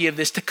theology of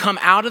this to come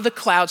out of the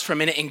clouds for a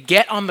minute and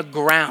get on the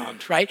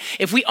ground, right?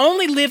 If we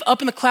only live up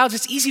in the clouds,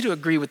 it's easy to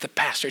agree with the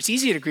pastor. It's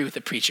easy to agree with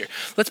the preacher.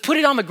 Let's put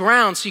it on the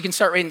ground so you can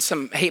start writing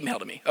some hate mail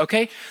to me,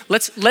 okay?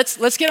 Let's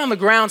get on the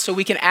ground so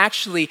we can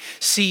actually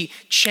see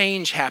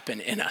change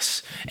happen in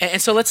us.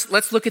 And so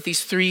let's look at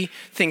these 3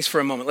 things for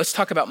a moment. Let's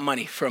talk about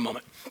money for a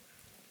moment.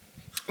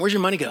 Where's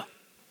your money go?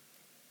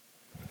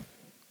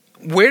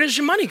 Where does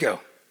your money go?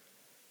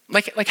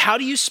 Like how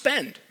do you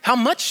spend? How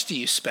much do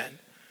you spend?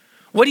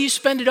 What do you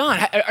spend it on?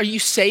 Are you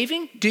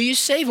saving? Do you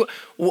save?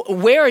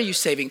 Where are you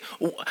saving?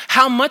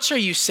 How much are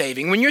you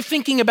saving? When you're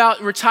thinking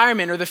about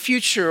retirement or the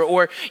future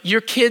or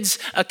your kids'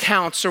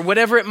 accounts or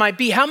whatever it might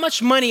be, how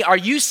much money are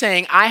you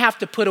saying I have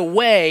to put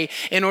away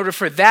in order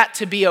for that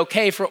to be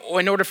okay,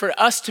 in order for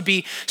us to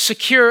be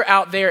secure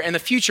out there in the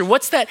future?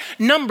 What's that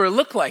number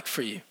look like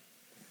for you?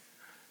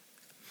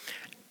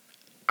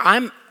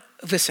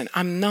 Listen,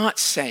 I'm not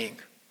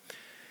saying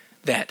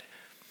that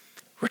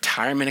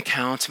retirement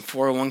accounts and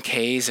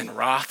 401ks and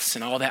Roths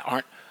and all that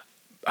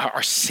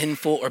are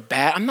sinful or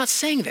bad. I'm not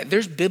saying that.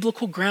 There's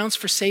biblical grounds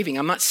for saving.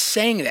 I'm not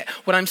saying that.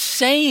 What I'm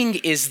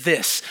saying is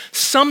this.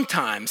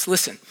 Sometimes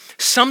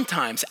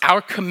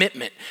our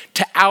commitment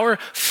to our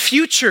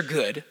future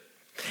good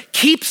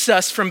keeps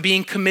us from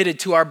being committed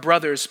to our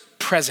brother's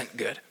present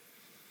good.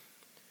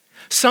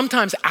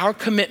 Sometimes our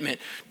commitment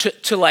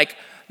to like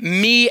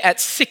me at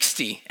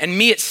 60 and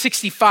me at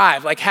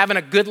 65, like having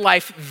a good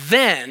life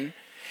then,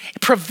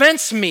 It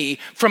prevents me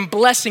from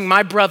blessing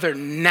my brother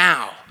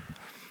now.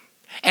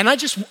 And I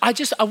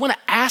want to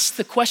ask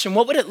the question,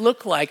 what would it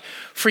look like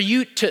for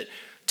you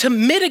to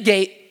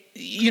mitigate,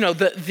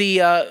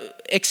 the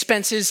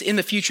expenses in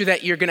the future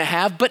that you're going to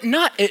have, but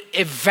not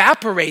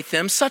evaporate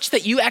them such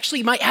that you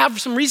actually might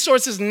have some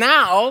resources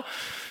now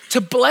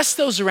to bless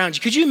those around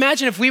you? Could you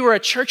imagine if we were a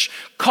church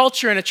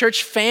culture and a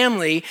church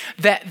family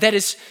that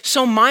is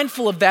so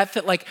mindful of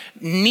that like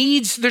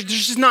needs, there's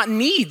just not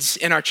needs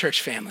in our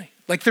church family.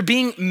 Like they're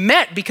being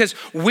met because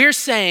we're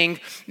saying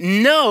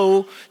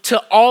no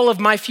to all of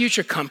my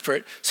future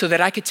comfort so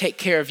that I could take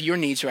care of your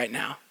needs right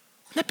now.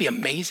 Wouldn't that be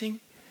amazing?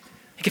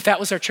 Like if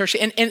that was our church.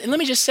 And let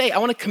me just say, I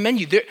want to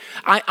commend you.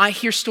 I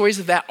hear stories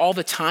of that all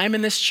the time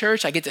in this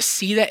church. I get to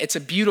see that. It's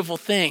a beautiful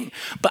thing.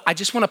 But I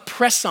just want to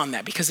press on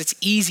that because it's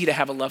easy to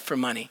have a love for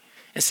money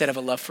instead of a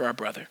love for our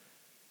brother.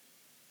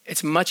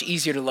 It's much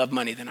easier to love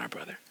money than our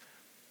brother.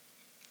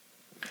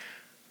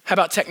 How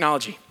about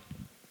technology?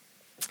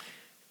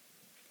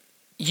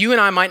 You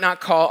and I might not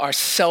call our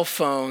cell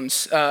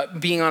phones,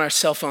 being on our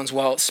cell phones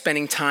while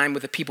spending time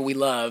with the people we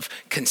love,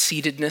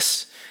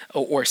 conceitedness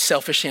or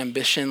selfish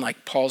ambition,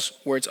 like Paul's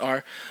words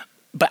are.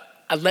 But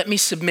let me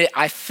submit,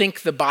 I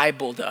think the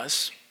Bible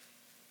does.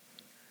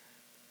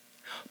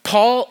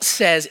 Paul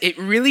says it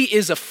really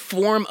is a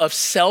form of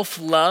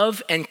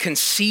self-love and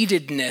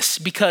conceitedness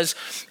because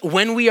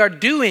when we are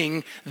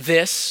doing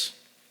this,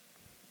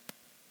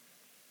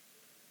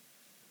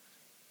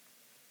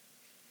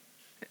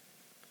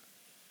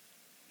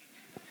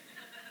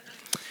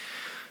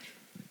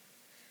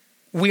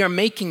 we are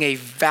making a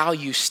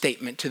value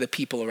statement to the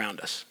people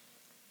around us.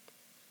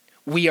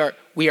 We are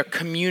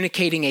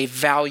communicating a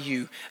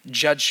value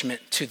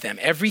judgment to them.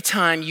 Every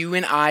time you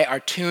and I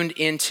are tuned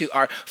into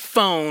our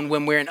phone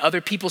when we're in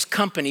other people's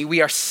company, we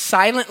are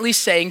silently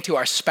saying to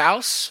our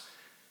spouse,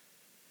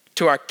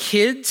 to our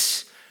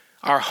kids,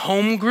 our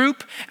home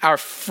group, our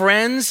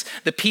friends,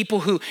 the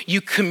people who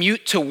you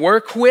commute to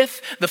work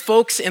with, the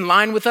folks in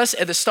line with us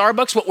at the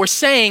Starbucks, what we're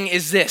saying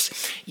is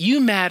this: you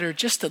matter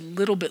just a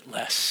little bit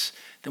less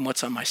than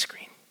what's on my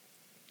screen.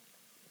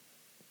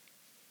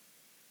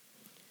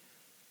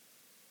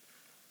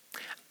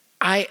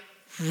 I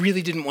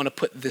really didn't want to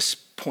put this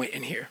point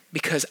in here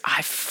because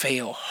I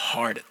fail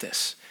hard at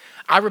this.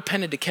 I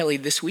repented to Kelly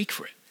this week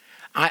for it.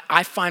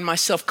 I find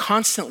myself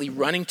constantly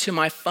running to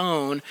my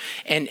phone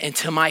and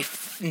to my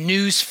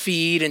news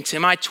feed and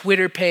to my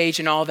Twitter page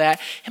and all that,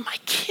 and my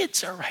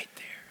kids are right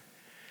there.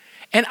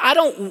 And I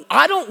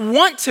don't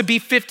want to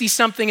be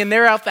 50-something and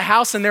they're out the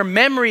house and their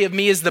memory of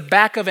me is the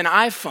back of an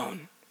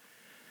iPhone.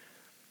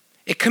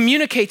 It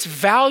communicates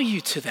value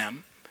to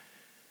them.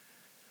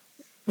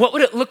 What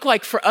would it look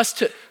like for us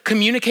to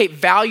communicate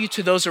value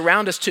to those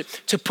around us,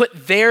 to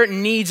put their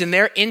needs and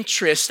their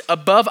interests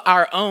above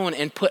our own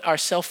and put our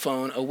cell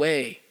phone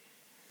away?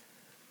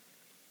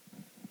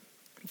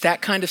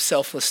 That kind of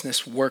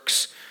selflessness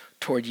works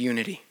toward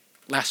unity.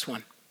 Last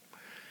one.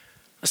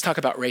 Let's talk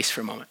about race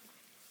for a moment.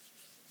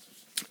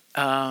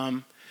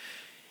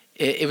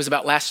 It was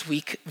about last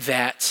week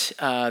that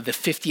the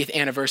 50th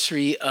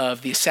anniversary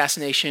of the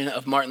assassination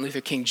of Martin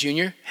Luther King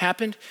Jr.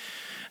 happened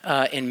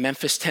in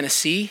Memphis,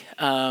 Tennessee.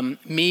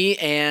 Me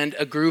and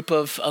a group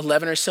of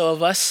 11 or so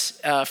of us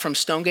from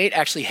Stonegate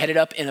actually headed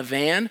up in a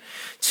van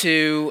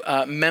to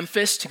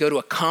Memphis to go to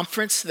a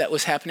conference that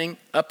was happening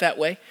up that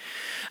way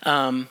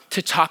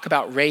to talk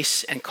about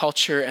race and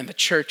culture and the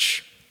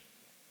church.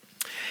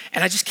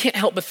 And I just can't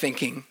help but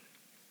thinking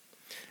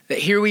that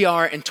here we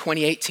are in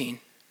 2018.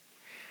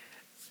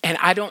 And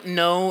I don't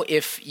know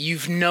if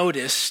you've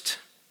noticed,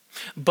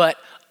 but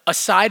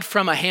aside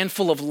from a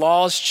handful of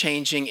laws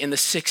changing in the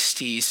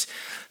 60s,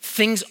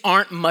 things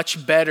aren't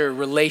much better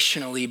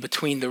relationally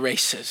between the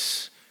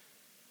races,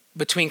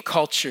 between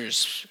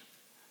cultures,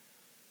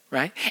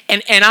 right?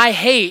 And I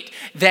hate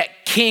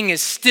that King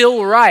is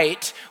still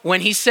right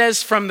when he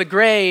says from the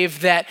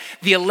grave that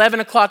the 11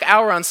 o'clock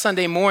hour on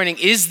Sunday morning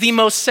is the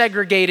most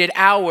segregated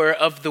hour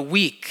of the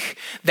week.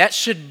 That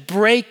should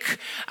break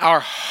our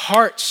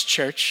hearts,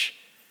 church.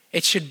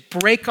 It should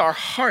break our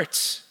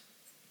hearts.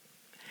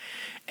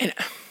 And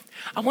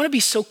I want to be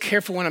so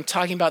careful when I'm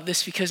talking about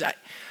this because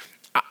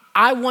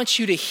I want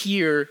you to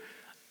hear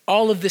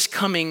all of this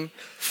coming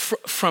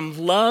from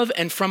love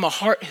and from a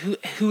heart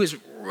who is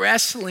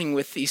wrestling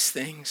with these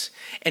things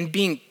and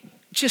being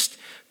just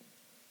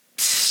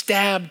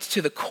stabbed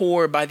to the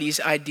core by these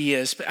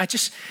ideas. But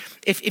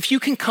if you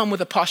can come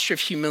with a posture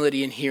of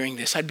humility in hearing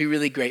this, I'd be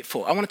really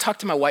grateful. I want to talk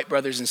to my white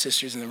brothers and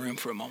sisters in the room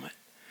for a moment.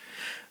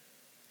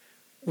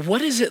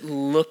 What does it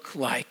look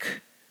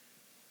like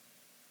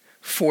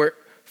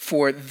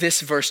for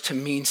this verse to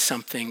mean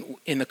something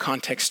in the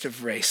context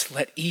of race?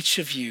 Let each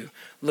of you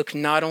look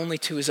not only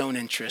to his own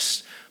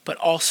interests, but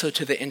also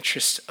to the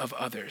interests of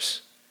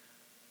others.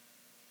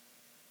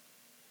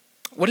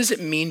 What does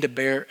it mean to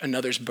bear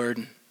another's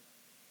burden,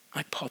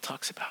 like Paul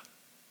talks about?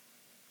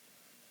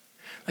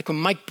 Like when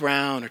Mike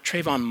Brown or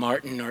Trayvon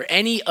Martin or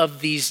any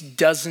of these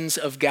dozens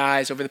of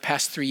guys over the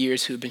past 3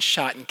 years who have been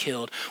shot and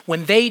killed,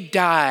 when they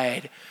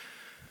died,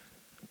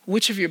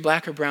 which of your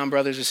black or brown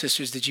brothers or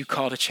sisters did you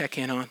call to check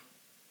in on?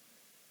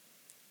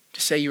 To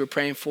say you were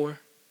praying for?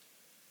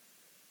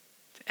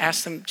 To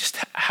ask them just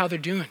how they're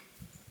doing.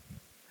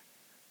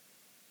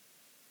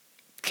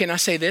 Can I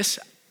say this?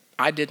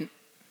 I didn't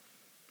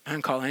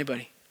call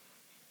anybody.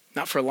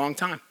 Not for a long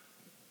time.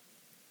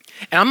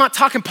 And I'm not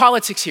talking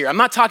politics here. I'm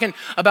not talking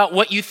about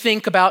what you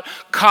think about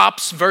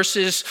cops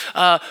versus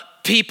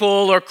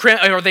people, or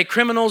are they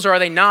criminals or are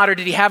they not, or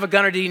did he have a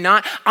gun or did he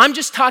not? I'm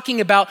just talking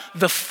about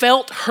the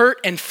felt hurt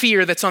and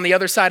fear that's on the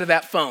other side of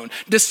that phone,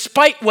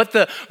 despite what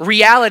the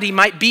reality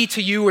might be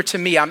to you or to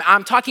me.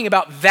 I'm talking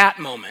about that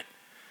moment.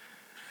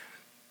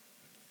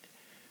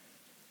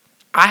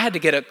 I had to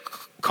get a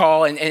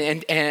call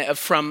and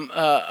from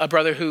a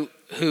brother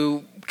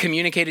who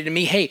communicated to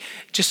me, hey,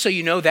 just so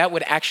you know, that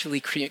would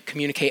actually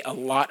communicate a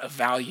lot of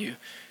value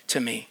to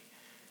me,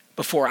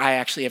 before I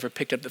actually ever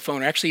picked up the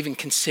phone or actually even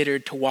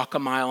considered to walk a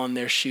mile in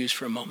their shoes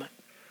for a moment.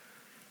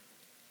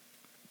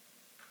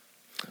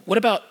 What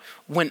about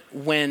when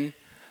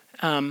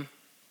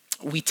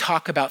we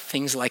talk about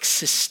things like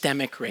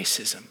systemic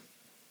racism?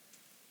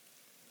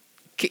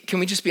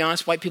 Can we just be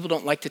honest? White people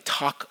don't like to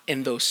talk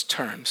in those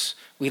terms.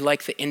 We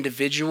like the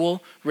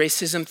individual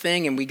racism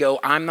thing, and we go,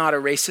 I'm not a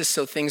racist,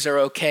 so things are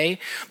okay.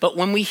 But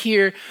when we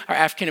hear our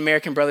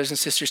African-American brothers and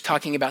sisters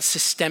talking about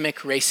systemic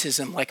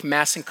racism, like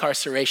mass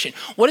incarceration,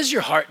 what does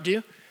your heart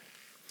do?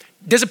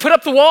 Does it put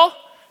up the wall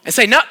and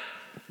say, no,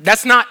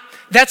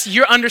 that's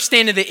your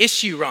understanding of the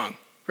issue wrong,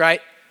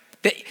 right?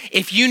 That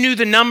if you knew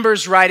the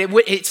numbers right,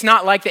 it's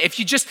not like that.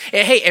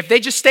 If they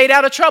just stayed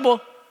out of trouble,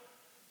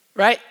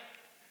 right?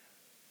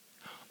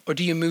 Or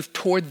do you move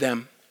toward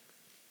them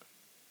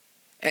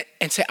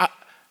and say,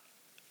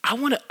 I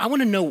want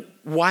to know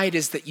why it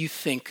is that you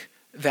think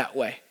that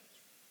way.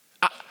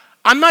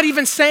 I'm not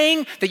even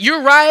saying that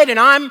you're right and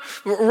I'm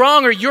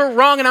wrong, or you're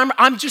wrong and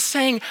I'm just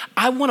saying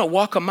I want to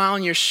walk a mile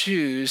in your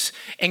shoes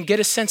and get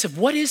a sense of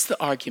what is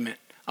the argument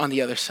on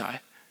the other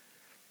side.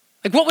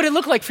 Like, what would it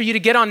look like for you to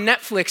get on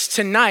Netflix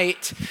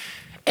tonight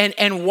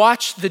and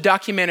watch the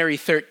documentary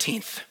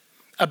 13th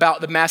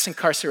about the mass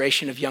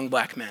incarceration of young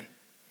black men?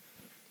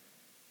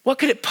 What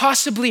could it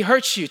possibly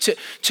hurt you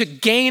to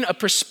gain a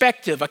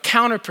perspective, a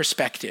counter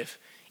perspective?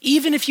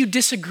 Even if you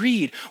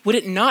disagreed, would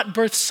it not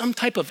birth some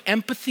type of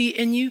empathy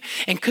in you?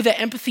 And could that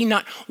empathy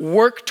not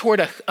work toward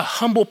a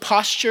humble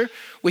posture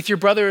with your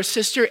brother or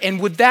sister? And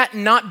would that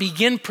not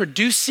begin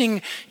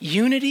producing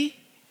unity?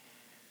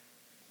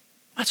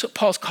 That's what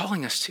Paul's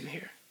calling us to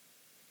here.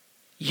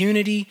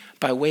 Unity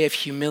by way of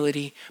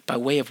humility, by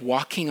way of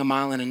walking a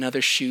mile in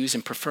another's shoes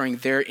and preferring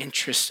their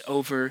interests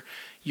over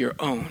your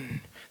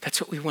own. That's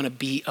what we want to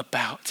be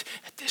about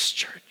at this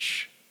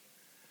church.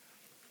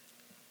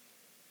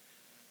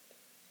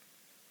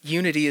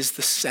 Unity is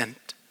the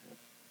scent.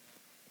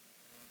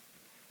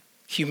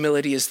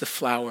 Humility is the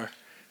flower.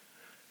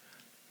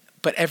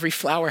 But every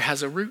flower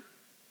has a root.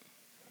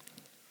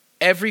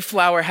 Every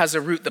flower has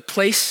a root. The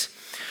place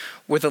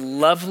where the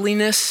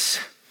loveliness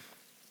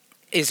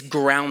is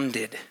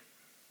grounded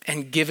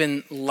and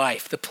given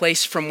life. The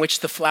place from which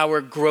the flower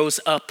grows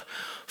up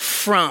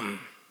from.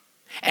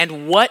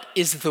 And what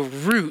is the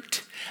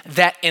root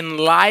that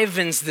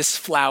enlivens this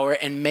flower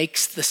and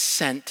makes the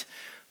scent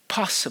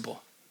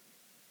possible?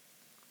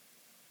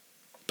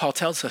 Paul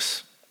tells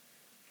us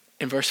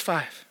in verse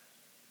 5,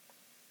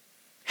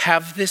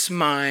 have this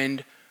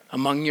mind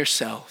among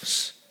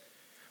yourselves,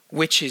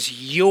 which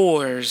is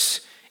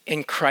yours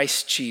in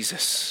Christ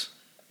Jesus.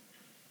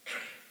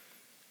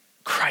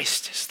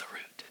 Christ is the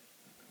root.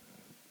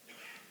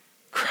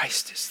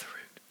 Christ is the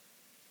root.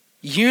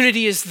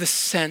 Unity is the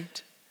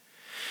scent.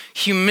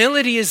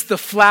 Humility is the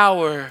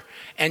flower,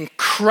 and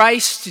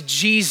Christ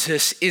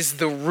Jesus is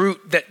the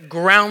root that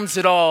grounds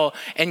it all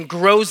and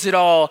grows it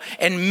all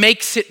and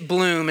makes it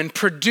bloom and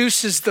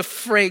produces the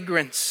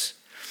fragrance.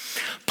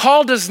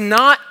 Paul does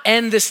not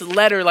end this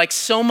letter like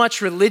so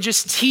much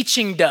religious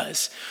teaching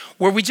does,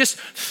 where we just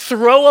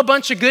throw a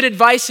bunch of good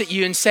advice at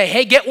you and say,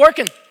 hey, get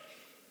working,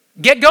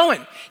 get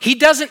going. He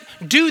doesn't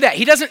do that.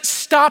 He doesn't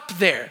stop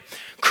there.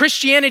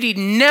 Christianity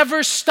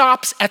never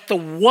stops at the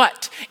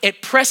what.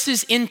 It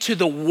presses into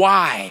the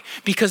why,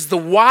 because the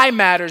why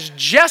matters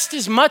just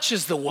as much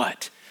as the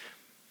what.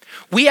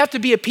 We have to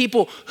be a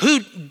people who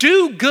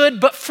do good,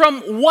 but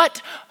from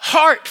what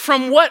heart,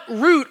 from what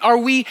root are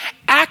we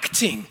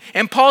acting?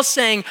 And Paul's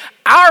saying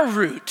our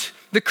root,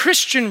 the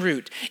Christian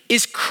root,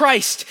 is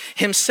Christ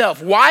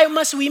himself. Why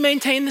must we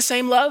maintain the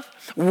same love?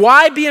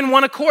 Why be in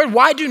one accord?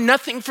 Why do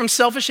nothing from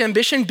selfish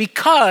ambition?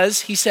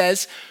 Because, he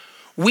says,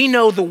 we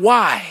know the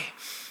why.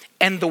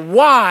 And the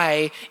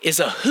why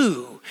is a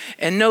who.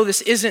 And no,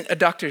 this isn't a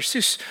Dr.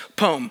 Seuss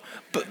poem.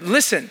 But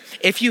listen,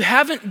 if you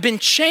haven't been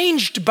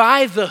changed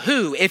by the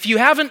who, if you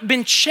haven't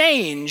been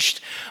changed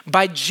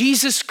by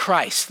Jesus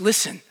Christ,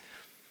 listen.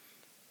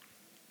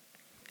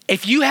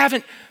 If you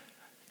haven't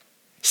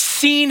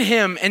seen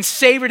him and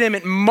savored him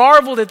and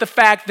marveled at the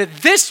fact that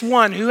this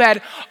one who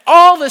had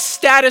all the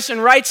status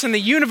and rights in the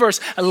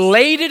universe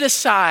laid it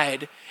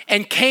aside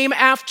and came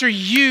after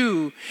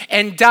you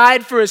and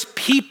died for his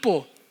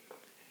people,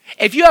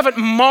 if you haven't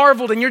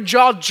marveled and your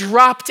jaw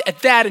dropped at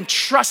that and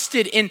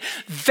trusted in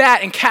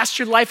that and cast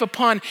your life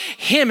upon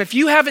him, if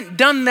you haven't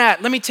done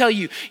that, let me tell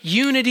you,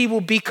 unity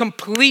will be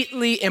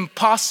completely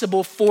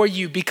impossible for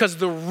you because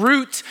the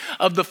root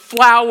of the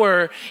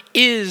flower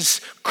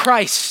is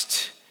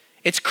Christ.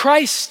 It's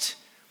Christ.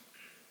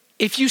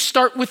 If you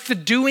start with the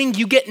doing,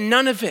 you get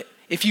none of it.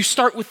 If you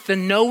start with the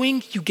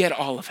knowing, you get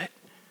all of it.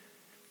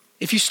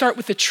 If you start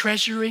with the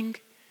treasuring,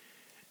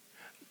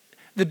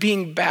 the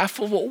being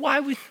baffled, well,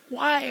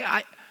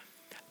 why?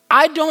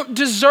 I don't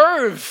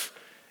deserve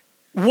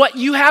what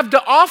you have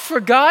to offer,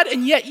 God,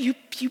 and yet you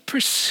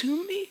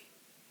pursue me?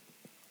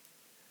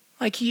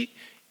 Like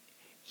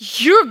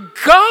you're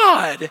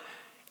God,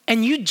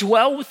 and you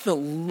dwell with the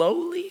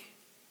lowly?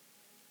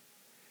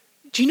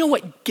 Do you know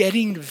what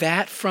getting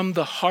that from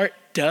the heart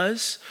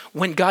does?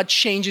 When God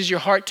changes your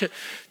heart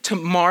to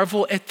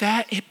marvel at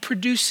that, it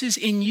produces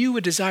in you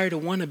a desire to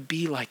want to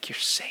be like your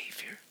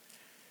Savior.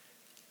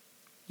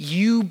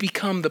 You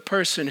become the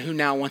person who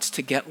now wants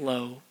to get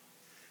low,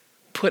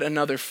 put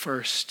another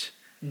first,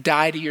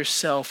 die to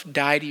yourself,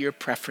 die to your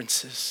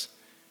preferences.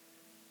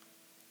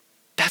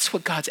 That's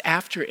what God's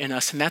after in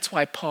us. And that's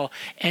why Paul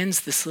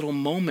ends this little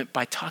moment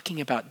by talking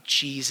about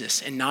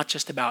Jesus and not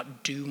just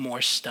about do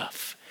more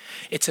stuff.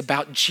 It's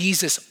about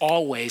Jesus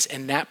always,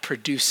 and that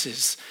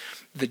produces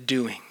the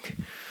doing.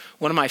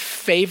 One of my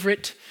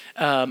favorite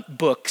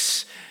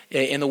books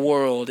in the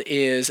world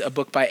is a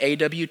book by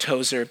A.W.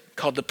 Tozer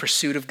called The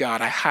Pursuit of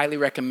God. I highly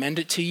recommend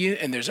it to you.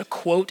 And there's a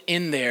quote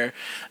in there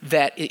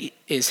that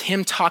is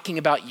him talking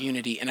about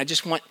unity. And I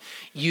just want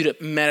you to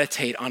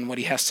meditate on what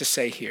he has to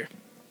say here.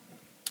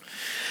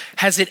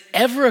 Has it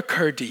ever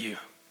occurred to you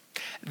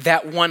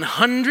that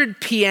 100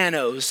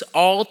 pianos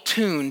all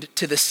tuned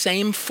to the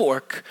same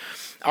fork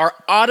are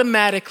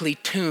automatically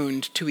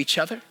tuned to each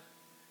other?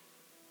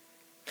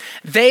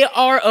 They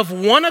are of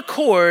one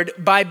accord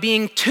by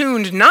being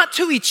tuned not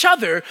to each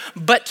other,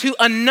 but to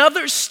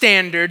another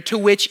standard to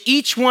which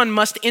each one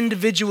must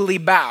individually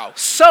bow.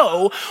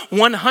 So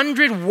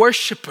 100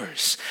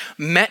 worshipers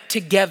met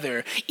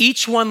together,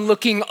 each one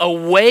looking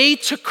away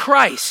to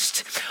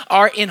Christ,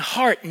 are in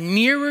heart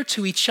nearer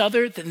to each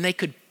other than they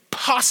could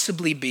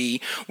possibly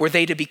be were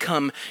they to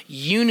become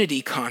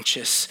unity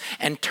conscious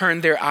and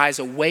turn their eyes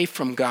away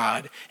from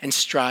God and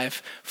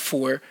strive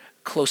for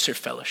closer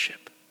fellowship.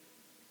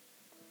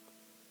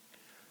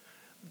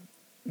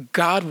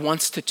 God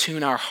wants to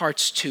tune our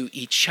hearts to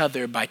each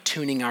other by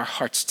tuning our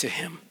hearts to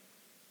him.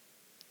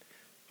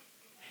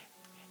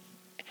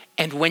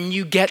 And when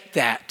you get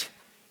that,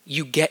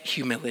 you get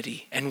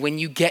humility. And when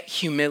you get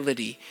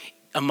humility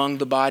among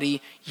the body,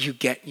 you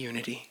get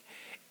unity.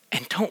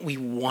 And don't we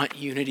want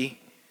unity?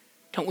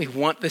 Don't we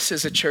want this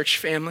as a church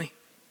family?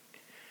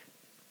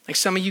 Like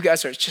some of you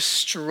guys are just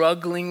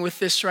struggling with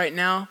this right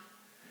now.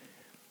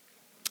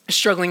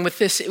 Struggling with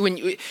this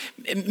when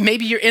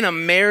maybe you're in a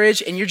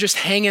marriage and you're just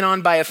hanging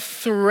on by a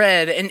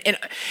thread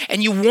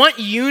and you want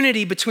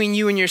unity between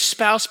you and your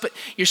spouse, but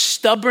you're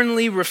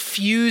stubbornly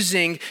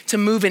refusing to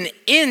move an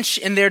inch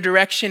in their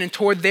direction and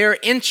toward their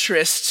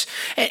interests.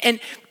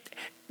 And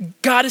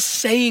God is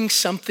saying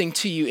something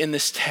to you in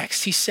this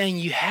text. He's saying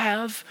you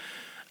have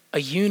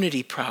a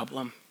unity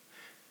problem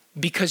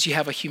because you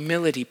have a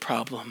humility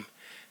problem.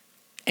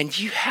 And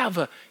you have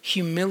a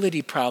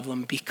humility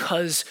problem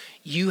because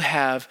you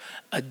have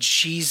a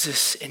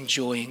Jesus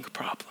enjoying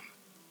problem.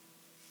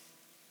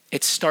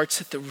 It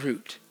starts at the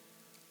root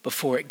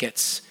before it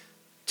gets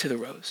to the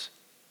rose.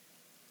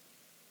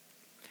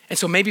 And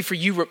so maybe for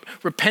you,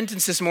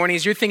 repentance this morning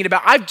is you're thinking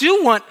about, I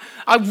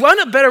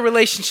want a better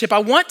relationship. I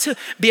want to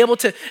be able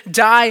to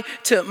die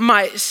to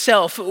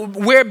myself.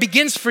 Where it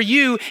begins for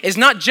you is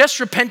not just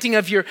repenting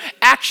of your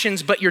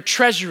actions, but your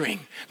treasuring.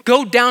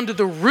 Go down to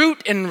the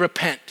root and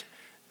repent.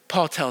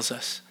 Paul tells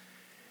us.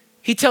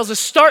 He tells us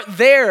start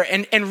there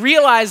and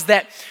realize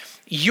that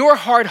your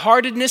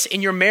hard-heartedness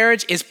in your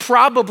marriage is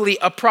probably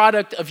a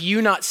product of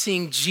you not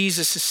seeing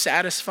Jesus as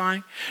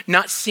satisfying,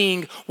 not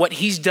seeing what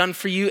he's done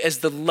for you as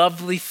the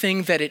lovely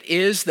thing that it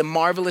is, the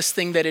marvelous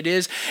thing that it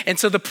is. And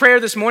so the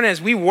prayer this morning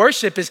as we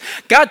worship is,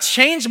 God,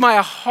 change my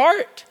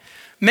heart.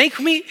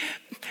 Make me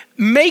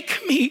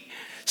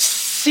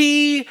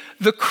see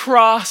the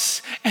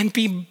cross and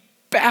be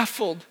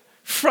baffled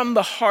from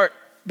the heart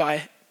by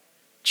it.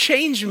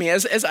 Change me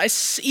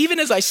even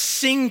as I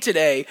sing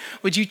today.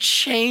 Would you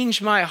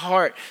change my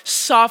heart,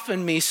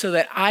 soften me so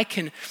that I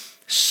can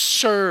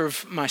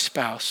serve my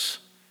spouse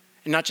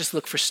and not just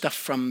look for stuff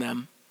from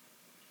them.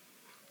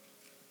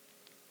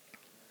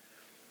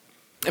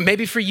 And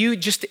maybe for you,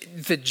 just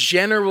the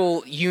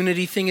general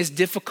unity thing is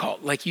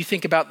difficult. Like you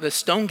think about the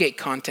Stonegate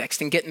context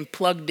and getting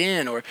plugged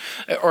in or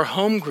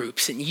home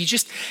groups, and you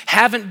just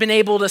haven't been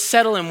able to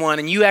settle in one.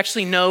 And you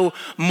actually know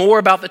more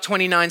about the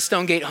 29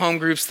 Stonegate home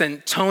groups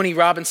than Tony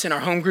Robinson, our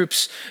home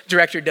groups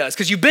director, does,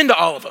 because you've been to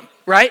all of them,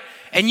 right?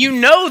 And you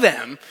know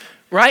them.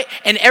 right?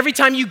 And every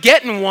time you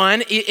get in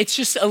one, it's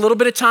just a little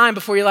bit of time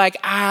before you're like,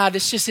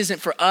 this just isn't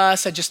for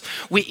us.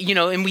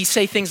 And we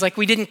say things like,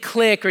 we didn't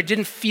click or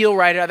didn't feel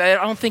right. Or I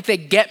don't think they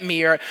get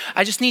me, or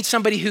I just need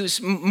somebody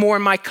who's more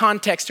in my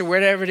context or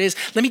whatever it is.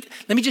 Let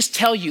me just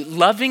tell you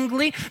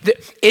lovingly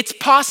that it's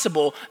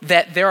possible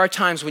that there are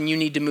times when you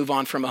need to move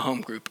on from a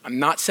home group. I'm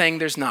not saying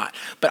there's not,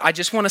 but I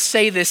just want to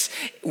say this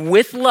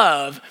with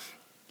love.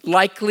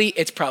 Likely,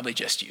 it's probably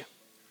just you.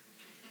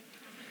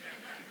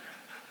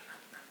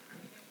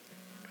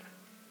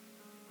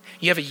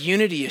 You have a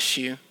unity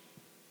issue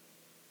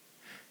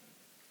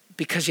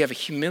because you have a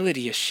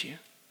humility issue.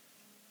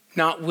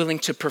 Not willing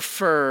to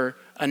prefer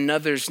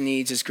another's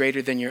needs as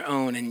greater than your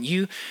own. And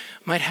you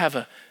might have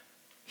a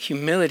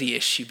humility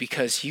issue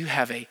because you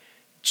have a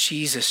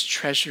Jesus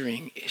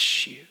treasuring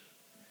issue.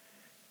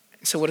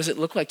 And so what does it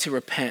look like to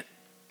repent?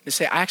 To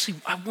say, I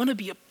want to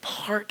be a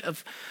part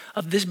of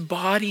this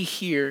body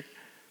here.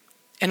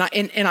 And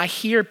I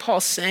hear Paul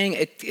saying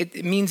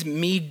it means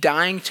me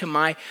dying to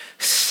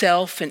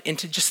myself and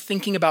to just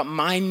thinking about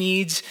my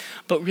needs.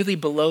 But really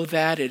below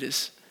that, it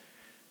is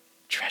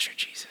treasure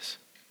Jesus.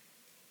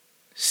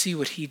 See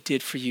what he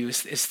did for you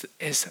is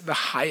the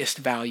highest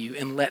value,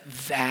 and let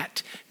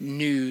that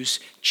news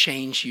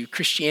change you.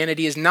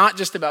 Christianity is not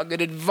just about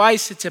good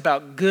advice, it's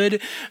about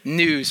good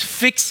news.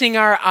 Fixing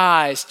our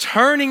eyes,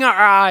 turning our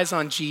eyes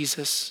on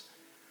Jesus.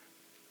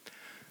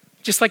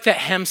 Just like that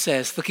hymn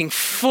says, looking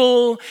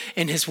full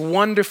in his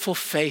wonderful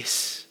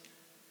face.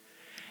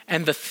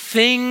 And the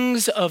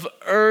things of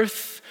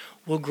earth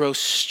will grow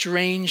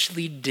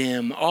strangely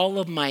dim. All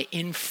of my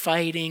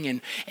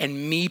infighting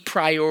and me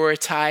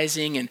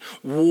prioritizing and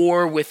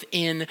war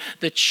within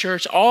the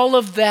church, all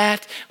of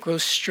that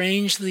grows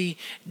strangely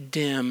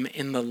dim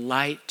in the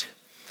light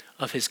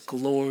of his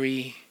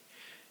glory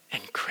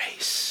and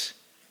grace.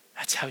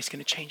 That's how he's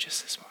going to change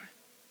us this morning.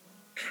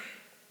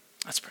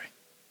 Let's pray.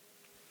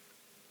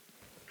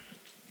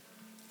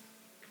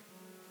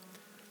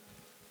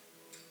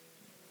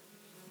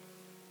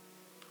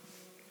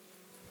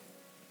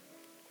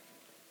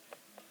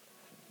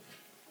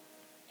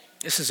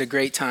 This is a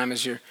great time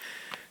as your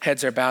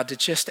heads are bowed to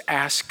just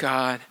ask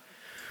God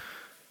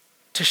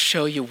to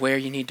show you where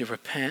you need to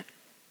repent,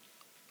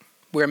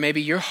 where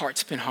maybe your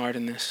heart's been hard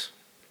in this,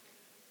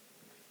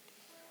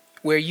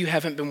 where you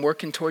haven't been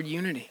working toward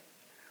unity.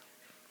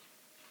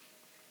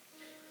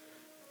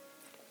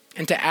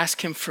 And to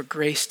ask him for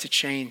grace to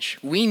change.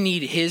 We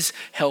need his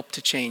help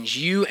to change.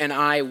 You and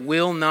I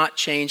will not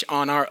change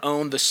on our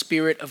own. The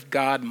Spirit of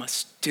God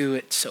must do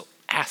it. So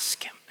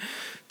ask him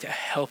to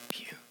help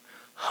you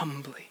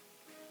humbly.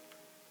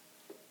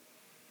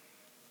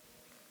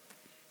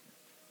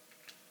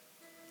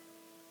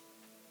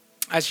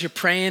 As you're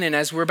praying and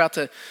as we're about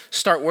to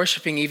start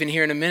worshiping even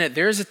here in a minute,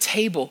 there's a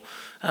table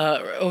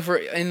over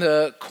in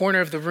the corner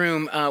of the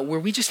room where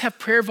we just have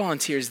prayer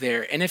volunteers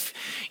there. And if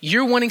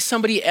you're wanting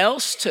somebody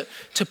else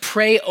to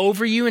pray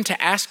over you and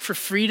to ask for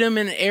freedom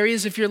in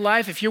areas of your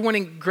life, if you're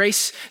wanting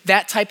grace,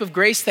 that type of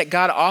grace that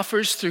God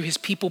offers through his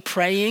people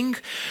praying,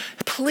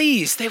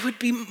 please, they would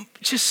be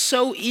just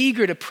so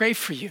eager to pray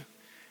for you.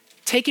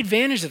 Take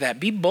advantage of that.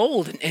 Be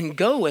bold and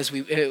go as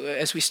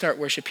we start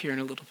worship here in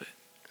a little bit.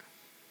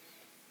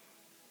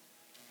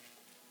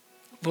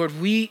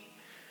 Lord, we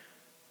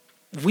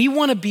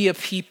want to be a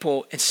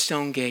people at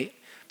Stonegate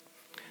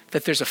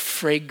that there's a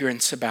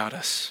fragrance about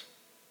us.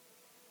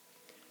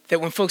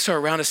 That when folks are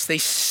around us, they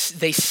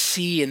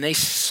see and they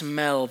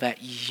smell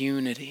that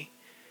unity.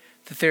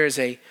 That there is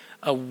a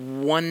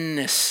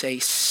oneness, a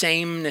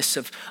sameness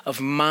of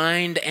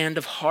mind and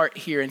of heart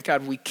here. And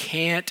God, we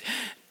can't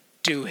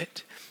do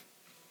it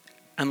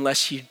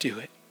unless you do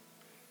it.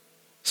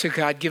 So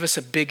God, give us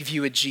a big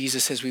view of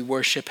Jesus as we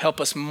worship.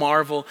 Help us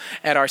marvel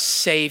at our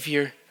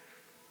Savior.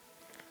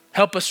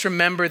 Help us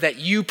remember that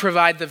you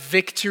provide the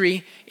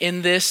victory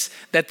in this,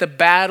 that the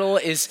battle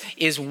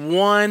is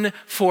won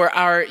for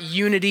our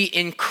unity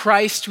in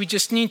Christ. We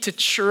just need to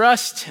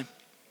trust him.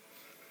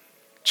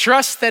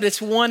 Trust that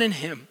it's won in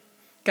him.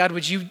 God,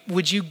 would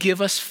you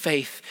give us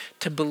faith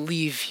to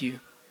believe you,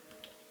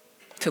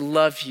 to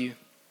love you,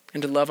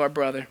 and to love our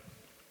brother.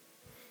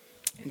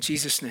 In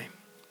Jesus' name.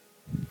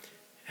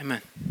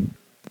 Amen.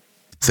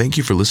 Thank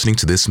you for listening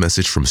to this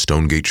message from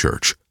Stonegate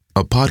Church.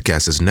 A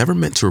podcast is never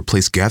meant to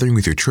replace gathering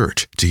with your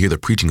church to hear the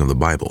preaching of the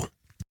Bible.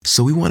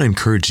 So we want to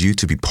encourage you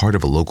to be part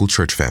of a local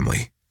church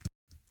family.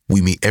 We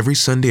meet every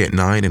Sunday at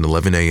 9 and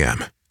 11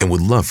 a.m. and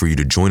would love for you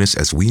to join us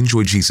as we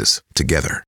enjoy Jesus together.